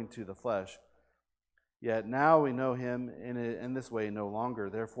according to the flesh. Yet now we know him in this way no longer.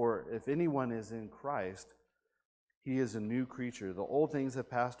 Therefore, if anyone is in Christ, he is a new creature. The old things have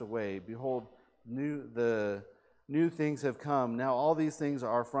passed away. Behold, the new things have come. Now all these things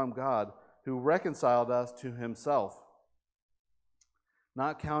are from God, who reconciled us to himself,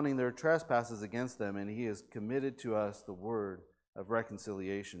 not counting their trespasses against them, and he has committed to us the word of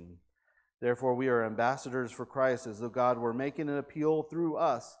reconciliation. Therefore, we are ambassadors for Christ, as though God were making an appeal through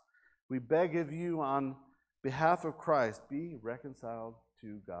us. We beg of you on behalf of Christ, be reconciled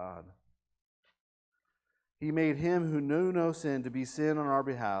to God. He made him who knew no sin to be sin on our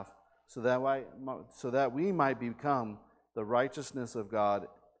behalf, so that we might become the righteousness of God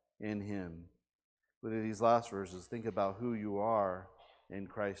in him. With these last verses, think about who you are in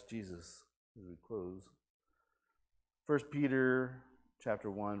Christ Jesus as we close. 1 Peter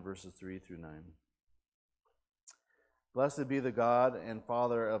chapter 1, verses 3 through 9. Blessed be the God and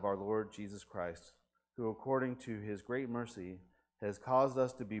Father of our Lord Jesus Christ, who according to his great mercy has caused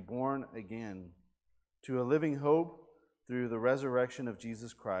us to be born again to a living hope through the resurrection of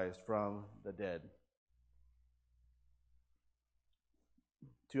Jesus Christ from the dead,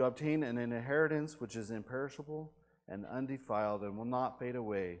 to obtain an inheritance which is imperishable and undefiled and will not fade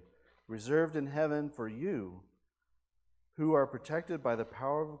away, reserved in heaven for you, who are protected by the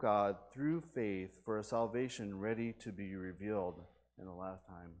power of God through faith for a salvation ready to be revealed in the last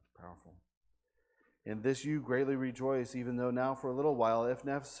time. Powerful. In this you greatly rejoice, even though now for a little while, if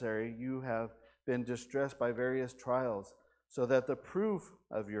necessary, you have been distressed by various trials, so that the proof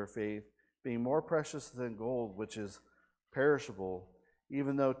of your faith, being more precious than gold, which is perishable,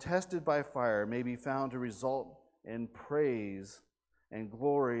 even though tested by fire, may be found to result in praise and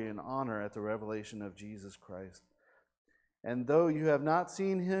glory and honor at the revelation of Jesus Christ. And though you have not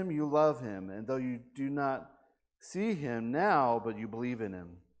seen him, you love him. And though you do not see him now, but you believe in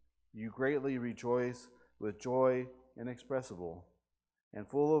him, you greatly rejoice with joy inexpressible and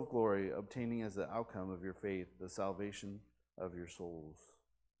full of glory, obtaining as the outcome of your faith the salvation of your souls.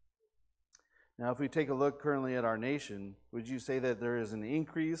 Now, if we take a look currently at our nation, would you say that there is an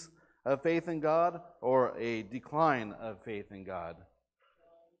increase of faith in God or a decline of faith in God?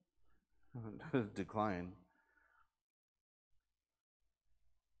 Decline.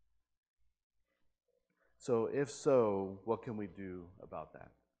 So if so, what can we do about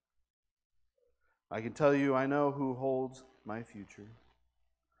that? I can tell you, I know who holds my future.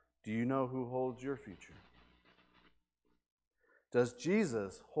 Do you know who holds your future? Does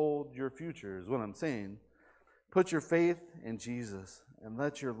Jesus hold your future, is what I'm saying. Put your faith in Jesus and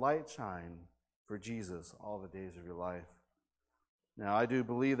let your light shine for Jesus all the days of your life. Now, I do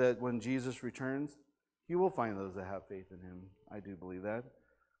believe that when Jesus returns, he will find those that have faith in him. I do believe that.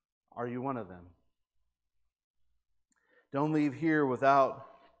 Are you one of them? Don't leave here without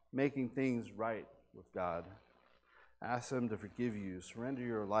making things right with God. Ask him to forgive you. Surrender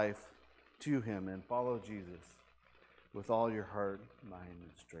your life to him and follow Jesus with all your heart, mind,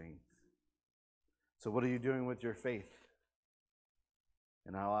 and strength. So what are you doing with your faith?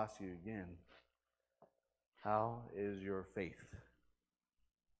 And I'll ask you again, how is your faith?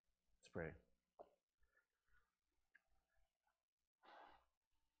 Let's pray.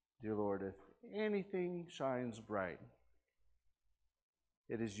 Dear Lord, if anything shines bright,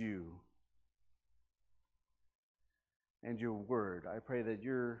 it is you and your word. I pray that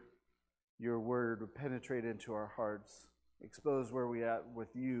your word would penetrate into our hearts expose where we at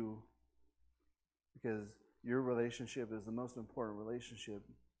with you, because your relationship is the most important relationship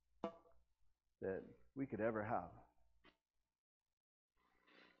that we could ever have.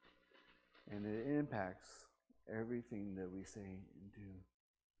 And it impacts everything that we say and do.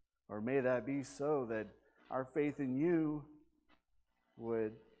 Or may that be so that our faith in you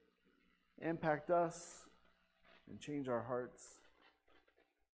would impact us and change our hearts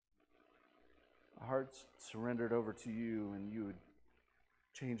surrendered over to you, and you would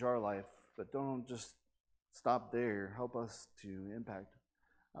change our life. But don't just stop there. Help us to impact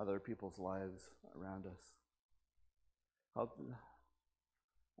other people's lives around us.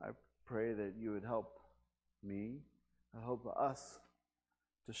 I pray that you would help me, help us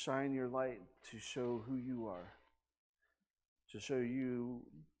to shine your light, to show who you are, to show you,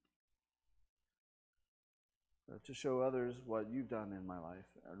 to show others what you've done in my life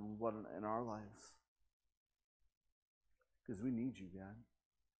and what in our lives. Because we need you, God.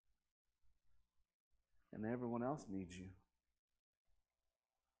 And everyone else needs you.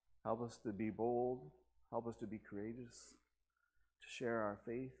 Help us to be bold. Help us to be courageous, to share our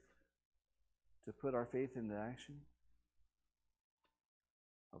faith, to put our faith into action.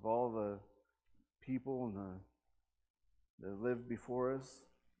 Of all the people that live before us,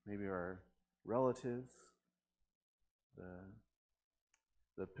 maybe our relatives,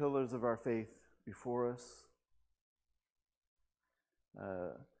 the pillars of our faith before us,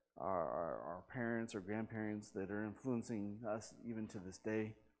 our parents or grandparents that are influencing us even to this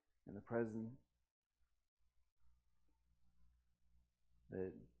day in the present,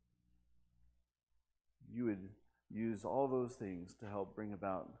 that you would use all those things to help bring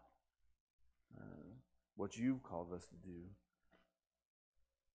about what you've called us to do,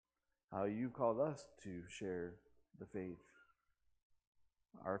 how you've called us to share the faith,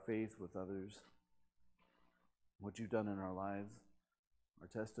 our faith with others, what you've done in our lives, our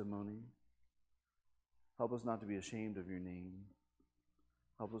testimony. Help us not to be ashamed of your name.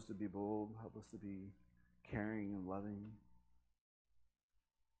 Help us to be bold. Help us to be caring and loving.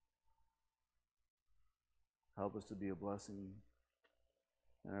 Help us to be a blessing.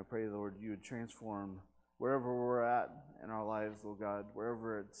 And I pray, Lord, you would transform wherever we're at in our lives, Lord God,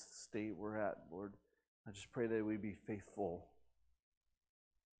 wherever it's state we're at, Lord. I just pray that we be faithful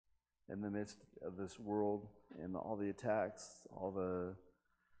in the midst of this world and all the attacks, all the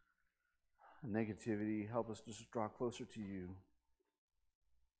negativity. Help us just draw closer to you.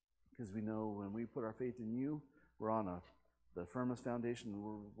 Because we know when we put our faith in you, we're on the firmest foundation.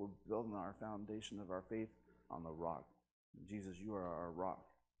 We're building our foundation of our faith on the rock. Jesus, you are our rock.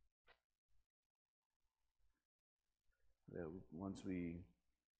 That once we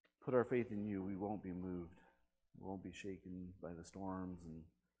put our faith in you, we won't be moved. We won't be shaken by the storms and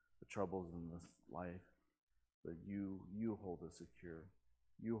the troubles in this life. But you hold us secure.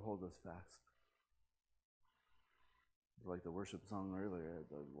 You hold us fast. Like the worship song earlier,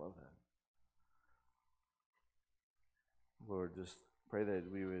 I love that. Lord, just pray that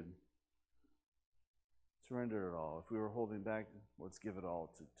we would surrender it all. If we were holding back, let's give it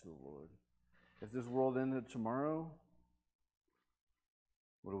all to the Lord. If this world ended tomorrow,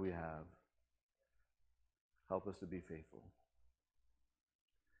 what do we have? Help us to be faithful.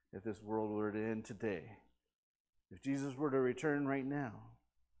 If this world were to end today, if Jesus were to return right now,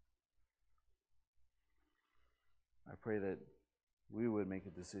 I pray that we would make a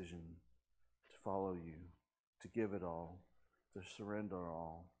decision to follow you, to give it all, to surrender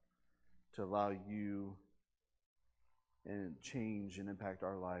all, to allow you and change and impact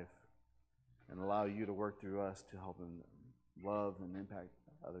our life, and allow you to work through us to help and love and impact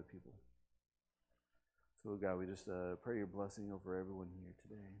other people. So God, we just pray your blessing over everyone here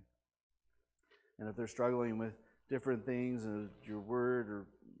today. And if they're struggling with different things, your word, or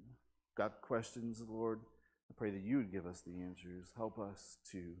got questions, Lord, I pray that you would give us the answers. Help us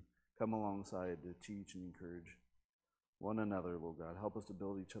to come alongside to teach and encourage one another, Lord God. Help us to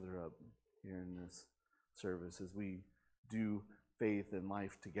build each other up here in this service as we do faith and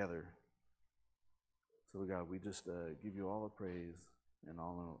life together. So, God, we just give you all the praise and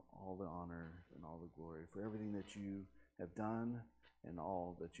all the honor and all the glory for everything that you have done and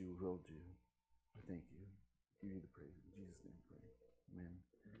all that you will do. I thank you. Give you the praise. In Jesus' name, pray. Amen.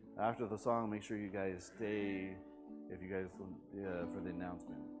 After the song, make sure you guys stay if you guys for the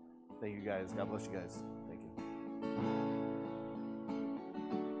announcement. Thank you guys. God bless you guys. Thank you.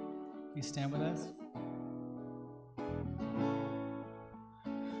 You stand with us?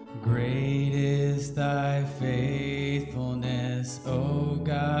 Great is thy faithfulness, O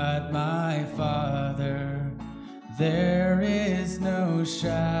God, my Father. There is no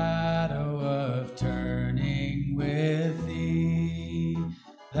shadow of turning with thee.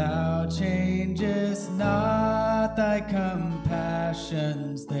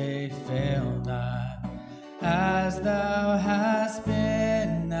 affections, they fail not. As thou hast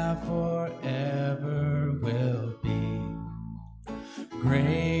been, thou forever will be.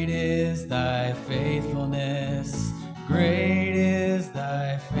 Great is thy faithfulness, great is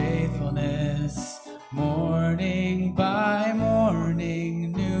thy faithfulness. Morning by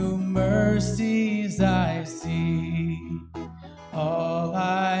morning, new mercies I see. All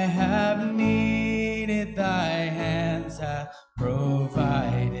I have needed, thy hands have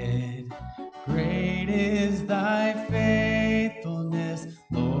provided. Great is thy faithfulness,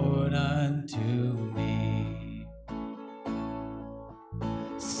 Lord, unto me.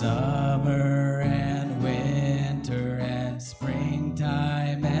 Summer and winter and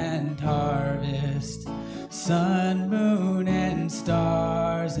springtime and harvest, sun, moon, and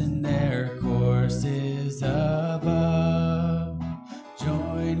stars in their courses above,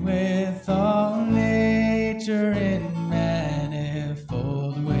 join with all nature in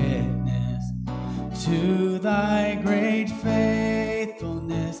manifold witness to thy great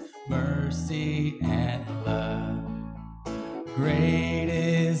faithfulness, mercy, and love. Great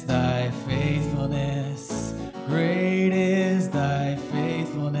is thy faithfulness, great is thy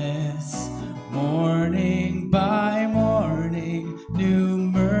faithfulness. Morning by morning, new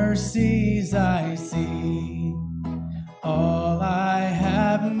mercies I see. All I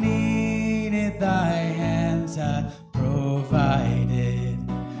have needed, thy hands have provided.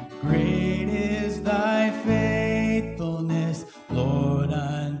 Great is thy faithfulness, Lord,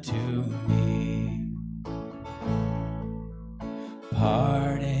 unto me.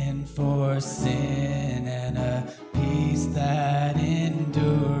 Pardon for sin and a peace that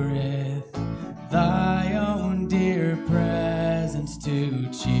endureth, thy own dear presence to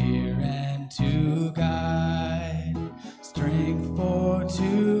cheer and to guide, strength for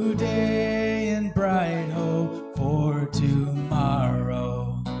today and bright hope for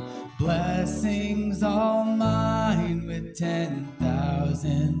tomorrow, blessings all mine with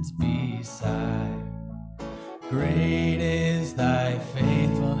 10,000 beside. Great is thy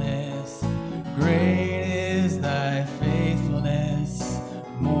faithfulness, great is thy faithfulness.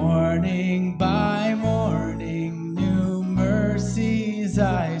 Morning by morning, new mercies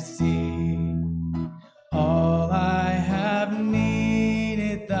I see. All I have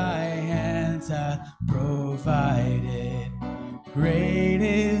needed, thy hands have provided. Great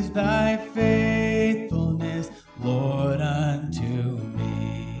is thy faithfulness, Lord, unto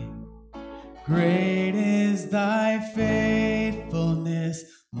me. Great is thy faithfulness,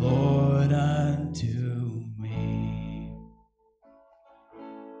 Lord, unto me.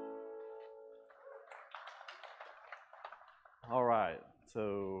 All right.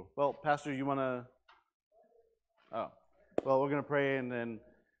 So, well, Pastor, you want to? Oh, well, we're going to pray and then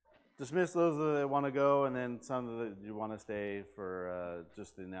dismiss those that want to go, and then some that you want to stay for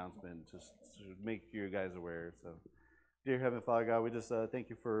just the announcement, just to make you guys aware. So, dear Heavenly Father God, we just thank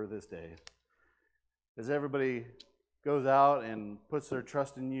you for this day. As everybody goes out and puts their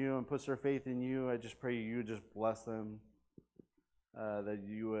trust in you and puts their faith in you, I just pray you just bless them, that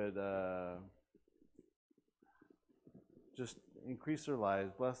you would just increase their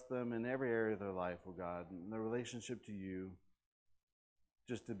lives, bless them in every area of their life, oh God, and their relationship to you,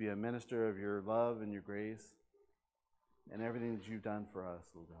 just to be a minister of your love and your grace and everything that you've done for us,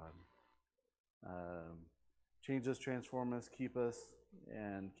 oh God. Change us, transform us, keep us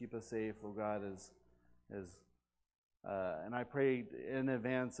safe, oh God, and I pray in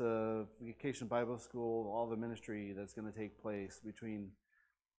advance of Vacation Bible School, all the ministry that's going to take place between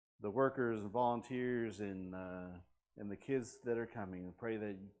the workers and volunteers and the kids that are coming. I pray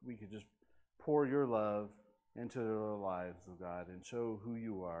that we could just pour your love into their lives, oh God, and show who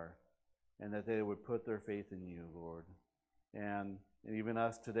you are, and that they would put their faith in you, Lord. And even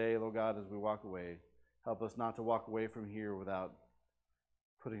us today, Lord God, as we walk away, help us not to walk away from here without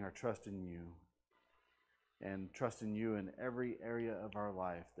putting our trust in you, and trust in you in every area of our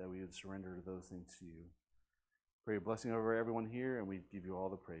life, that we would surrender those things to you. Pray a blessing over everyone here, and we give you all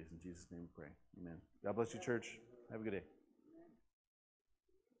the praise. In Jesus' name we pray. Amen. God bless you, church. Have a good day.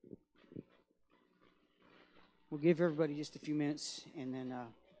 We'll give everybody just a few minutes, and then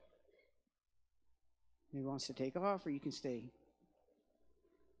maybe wants to take off, or you can stay.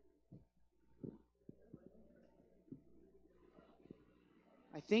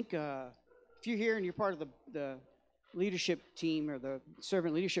 I think if you're here and you're part of the leadership team or the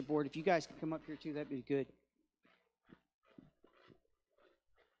servant leadership board, if you guys could come up here too, that'd be good.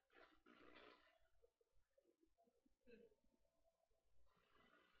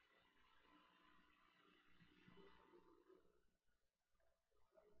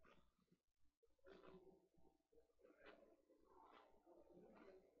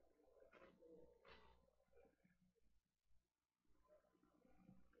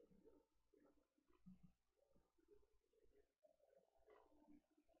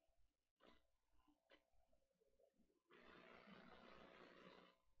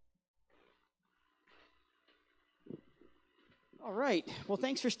 All right. Well,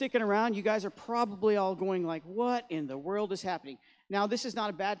 thanks for sticking around. You guys are probably all going like, what in the world is happening? Now, this is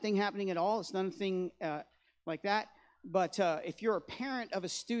not a bad thing happening at all. It's nothing like that. But if you're a parent of a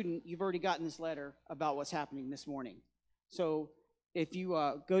student, you've already gotten this letter about what's happening this morning. So if you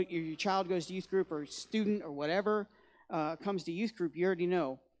your child goes to youth group or student or whatever comes to youth group, you already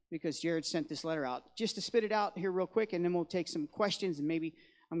know because Jared sent this letter out. Just to spit it out here real quick, and then we'll take some questions, and maybe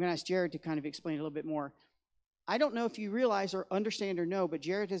I'm going to ask Jared to kind of explain a little bit more. I don't know if you realize or understand or know, but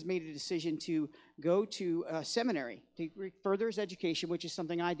Jared has made a decision to go to seminary to further his education, which is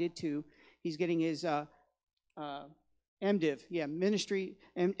something I did too. He's getting his MDiv, ministry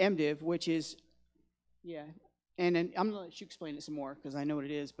MDiv, which is, and then I'm going to let you explain it some more because I know what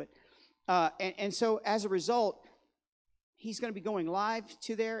it is. But and so as a result, he's going to be going live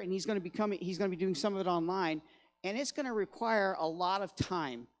to there, and he's going to be doing some of it online, and it's going to require a lot of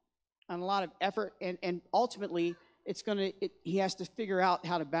time and a lot of effort, and ultimately, he has to figure out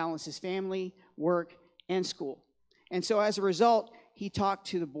how to balance his family, work, and school. And so as a result, he talked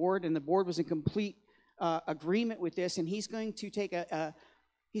to the board, and the board was in complete agreement with this, and he's going to take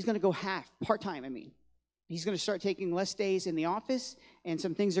he's going to go part-time, He's going to start taking less days in the office, and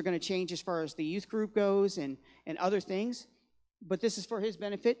some things are going to change as far as the youth group goes and other things. But this is for his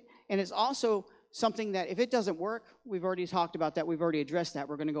benefit, and it's also something that if it doesn't work, we've already talked about that, we've already addressed that.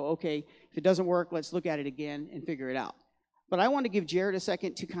 We're going to go, okay, if it doesn't work, let's look at it again and figure it out. But I want to give Jared a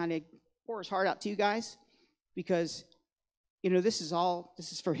second to kind of pour his heart out to you guys because, this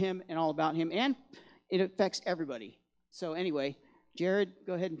is for him and all about him, and it affects everybody. So anyway, Jared,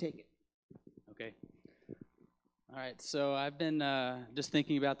 go ahead and take it. Okay. All right, so I've been just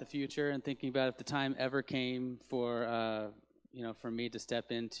thinking about the future and thinking about if the time ever came for, for me to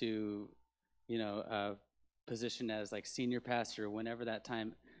step into a position as like senior pastor, whenever that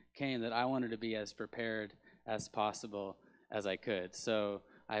time came, that I wanted to be as prepared as possible as I could. So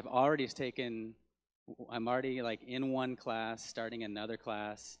I'm already like in one class, starting another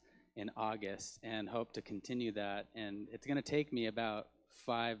class in August, and hope to continue that. And it's going to take me about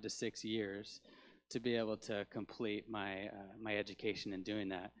 5 to 6 years to be able to complete my education in doing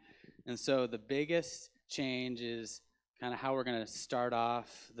that. And so the biggest change is kind of how we're going to start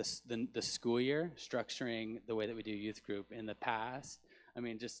off the school year, structuring the way that we do youth group. In the past,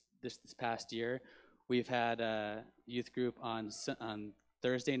 just this past year, we've had a youth group on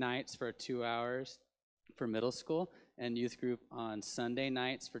Thursday nights for 2 hours for middle school, and youth group on Sunday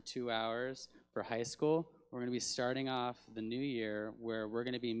nights for 2 hours for high school. We're going to be starting off the new year where we're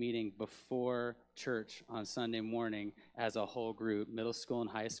going to be meeting before church on Sunday morning as a whole group, middle school and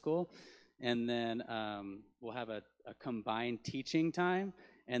high school. And then we'll have a combined teaching time,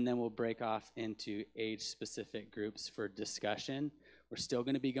 and then we'll break off into age-specific groups for discussion. We're still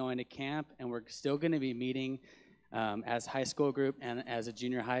going to be going to camp, and we're still going to be meeting as high school group and as a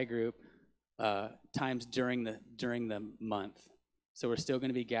junior high group times during the month. So we're still going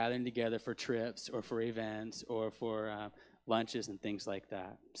to be gathering together for trips or for events or for lunches and things like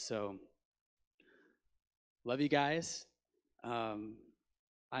that. So love you guys.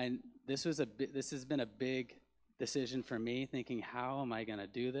 This has been a big decision for me, thinking, how am I going to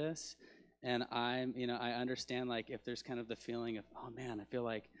do this? And I understand, like, if there's kind of the feeling of, oh man, I feel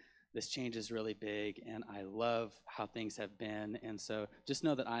like this change is really big, and I love how things have been. And so just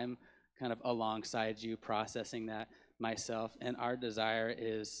know that I'm kind of alongside you processing that myself, and our desire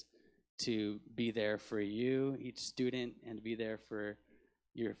is to be there for you, each student, and to be there for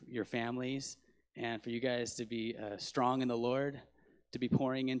your families, and for you guys to be strong in the Lord, to be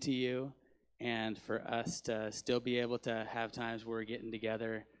pouring into you, and for us to still be able to have times where we're getting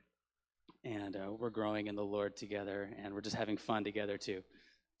together and we're growing in the Lord together, and we're just having fun together too.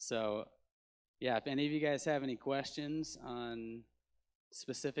 So yeah, if any of you guys have any questions on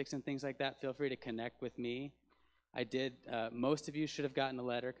specifics and things like that, feel free to connect with me. I did, most of you should have gotten a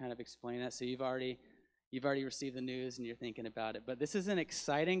letter kind of explaining that, so you've already received the news and you're thinking about it. But this is an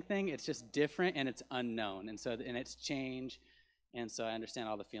exciting thing. It's just different, and it's unknown, and it's change. And so I understand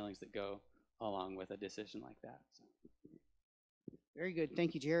all the feelings that go along with a decision like that. So. Very good.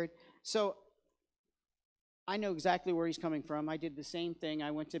 Thank you, Jared. So I know exactly where he's coming from. I did the same thing.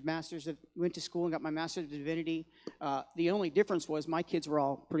 I went to school and got my Master's of Divinity. The only difference was my kids were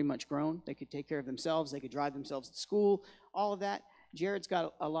all pretty much grown. They could take care of themselves. They could drive themselves to school, all of that. Jared's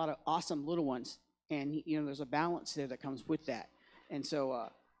got a lot of awesome little ones, and there's a balance there that comes with that. And so,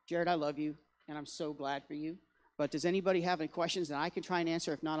 Jared, I love you, and I'm so glad for you. But does anybody have any questions that I can try and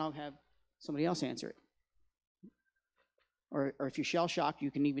answer? If not, I'll have somebody else answer it. Or if you're shell-shocked,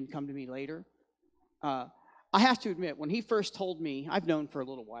 you can even come to me later. I have to admit, when he first told me, I've known for a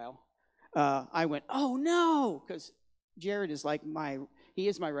little while, I went, oh no, because Jared is like he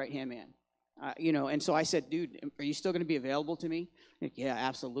is my right-hand man. And so I said, dude, are you still going to be available to me? Like, yeah,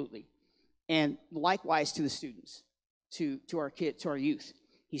 absolutely. And likewise to the students, to our kids, to our youth.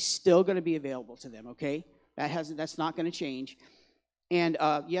 He's still going to be available to them, okay? That's not going to change. And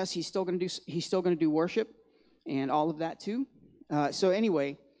yes, he's still going to do worship and all of that too. So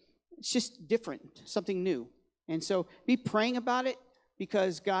anyway, it's just different, something new. And so be praying about it,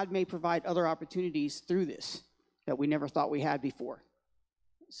 because God may provide other opportunities through this that we never thought we had before.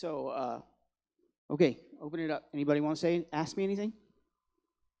 So, okay, open it up. Anybody want to ask me anything?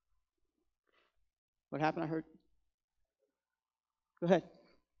 What happened? I heard. Go ahead.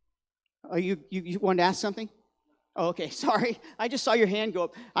 Oh, you wanted to ask something? Oh, okay, sorry. I just saw your hand go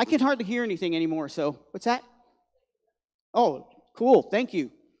up. I can hardly hear anything anymore, so what's that? Oh, cool, thank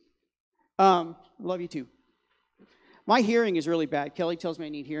you. Love you too. My hearing is really bad. Kelly tells me I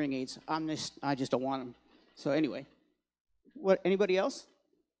need hearing aids. I just don't want them. So anyway, anybody else?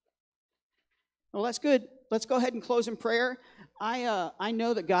 Well, that's good. Let's go ahead and close in prayer. I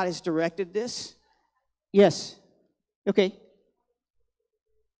know that God has directed this. Yes. Okay.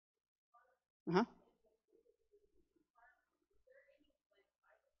 Uh-huh.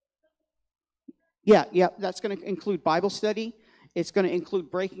 Yeah, that's going to include Bible study. It's going to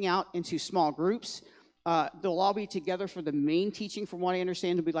include breaking out into small groups. They'll all be together for the main teaching. From what I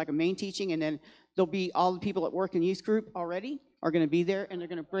understand, it'll be like a main teaching, and then there'll be all the people that work in youth group already are going to be there, and they're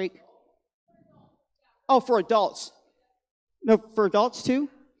going to break. Oh, for adults. No, for adults too?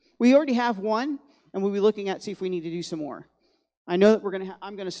 We already have one, and we'll be looking at see if we need to do some more. I know that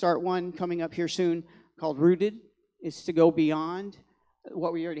I'm going to start one coming up here soon called Rooted. It's to go beyond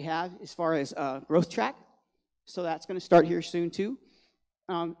what we already have as far as growth track. So that's going to start here soon too.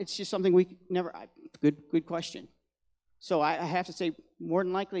 It's just something we never. Good question. So I have to say, more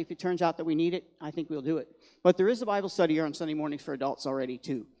than likely, if it turns out that we need it, I think we'll do it. But there is a Bible study here on Sunday mornings for adults already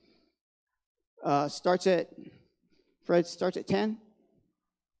too. Starts at 10?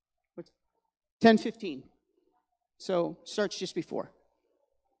 10:15. So starts just before.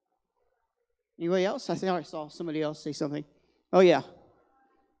 Anybody else? I think I saw somebody else say something. Oh, yeah.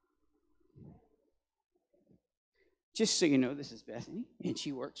 Just so you know, this is Bethany, and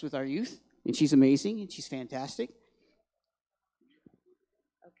she works with our youth, and she's amazing, and she's fantastic.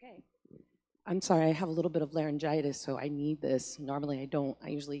 Okay. I'm sorry, I have a little bit of laryngitis, so I need this. Normally I don't. I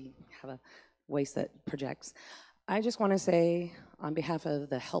usually have a voice that projects. I just want to say, on behalf of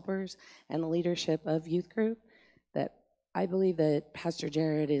the helpers and the leadership of youth group, that I believe that Pastor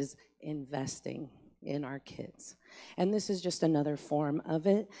Jared is investing in our kids. And this is just another form of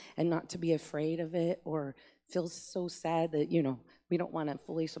it, and not to be afraid of it or feel so sad that, we don't want to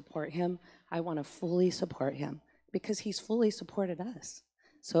fully support him. I want to fully support him because he's fully supported us.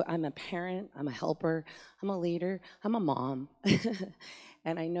 So I'm a parent, I'm a helper, I'm a leader, I'm a mom.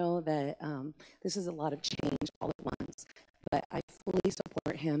 And I know that this is a lot of change all at once, but I fully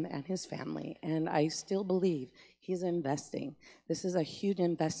support him and his family, and I still believe he's investing. This is a huge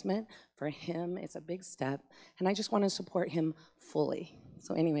investment for him. It's a big step, and I just want to support him fully.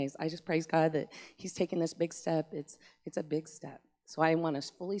 So anyways, I just praise God that he's taken this big step. It's a big step. So I want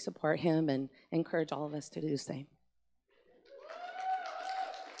to fully support him and encourage all of us to do the same.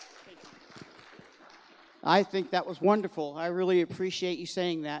 I think that was wonderful. I really appreciate you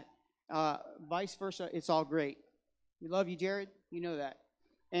saying that. Vice versa, it's all great. We love you, Jared. You know that.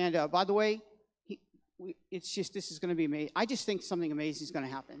 And by the way, this is going to be amazing. I just think something amazing is going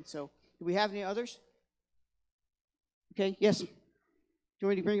to happen. So, do we have any others? Okay, yes. Do you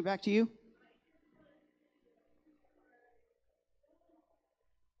want me to bring it back to you?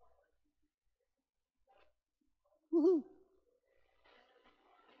 Woohoo.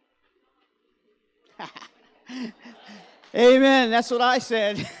 Amen. That's what I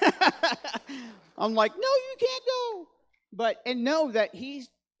said. I'm like, no, you can't go. And know that he's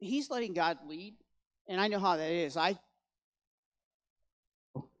letting God lead. And I know how that is. There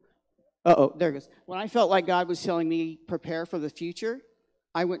it goes. When I felt like God was telling me prepare for the future,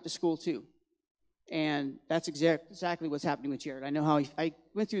 I went to school too. And that's exactly what's happening with Jared. I know how I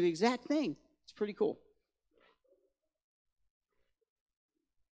went through the exact thing. It's pretty cool.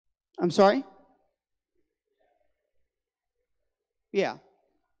 I'm sorry? Yeah.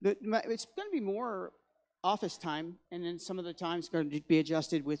 It's going to be more office time, and then some of the time's going to be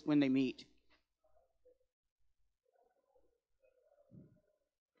adjusted with when they meet.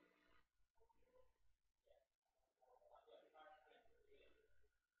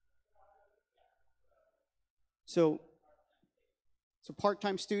 So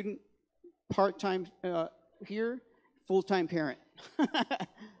part-time student, part-time here, full-time parent.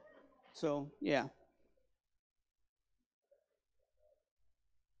 So, yeah.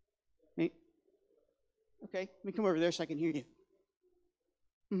 Okay, let me come over there so I can hear you.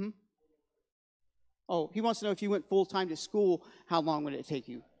 Mm-hmm. Oh, he wants to know if you went full-time to school, how long would it take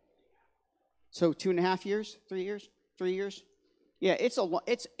you? So 2.5 years, 3 years, 3 years? Yeah, it's a lot.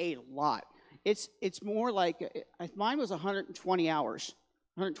 It's a lot. It's more like, mine was 120 hours,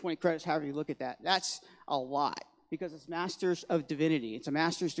 120 credits, however you look at that. That's a lot because it's Master's of Divinity. It's a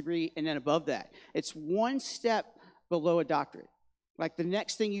master's degree, and then above that, it's one step below a doctorate. Like the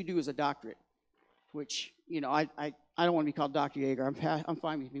next thing you do is a doctorate, which, you know, I don't want to be called Dr. Yeager. I'm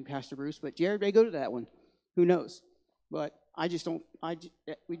fine with being Pastor Bruce, but Jared may go to that one. Who knows? But I just don't,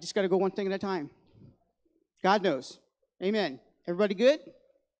 we just got to go one thing at a time. God knows. Amen. Everybody good?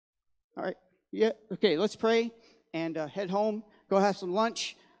 All right. Yeah. Okay, let's pray and head home. Go have some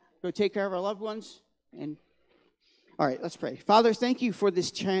lunch. Go take care of our loved ones. And all right, let's pray. Father, thank you for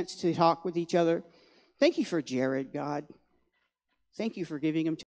this chance to talk with each other. Thank you for Jared, God. Thank you for giving him to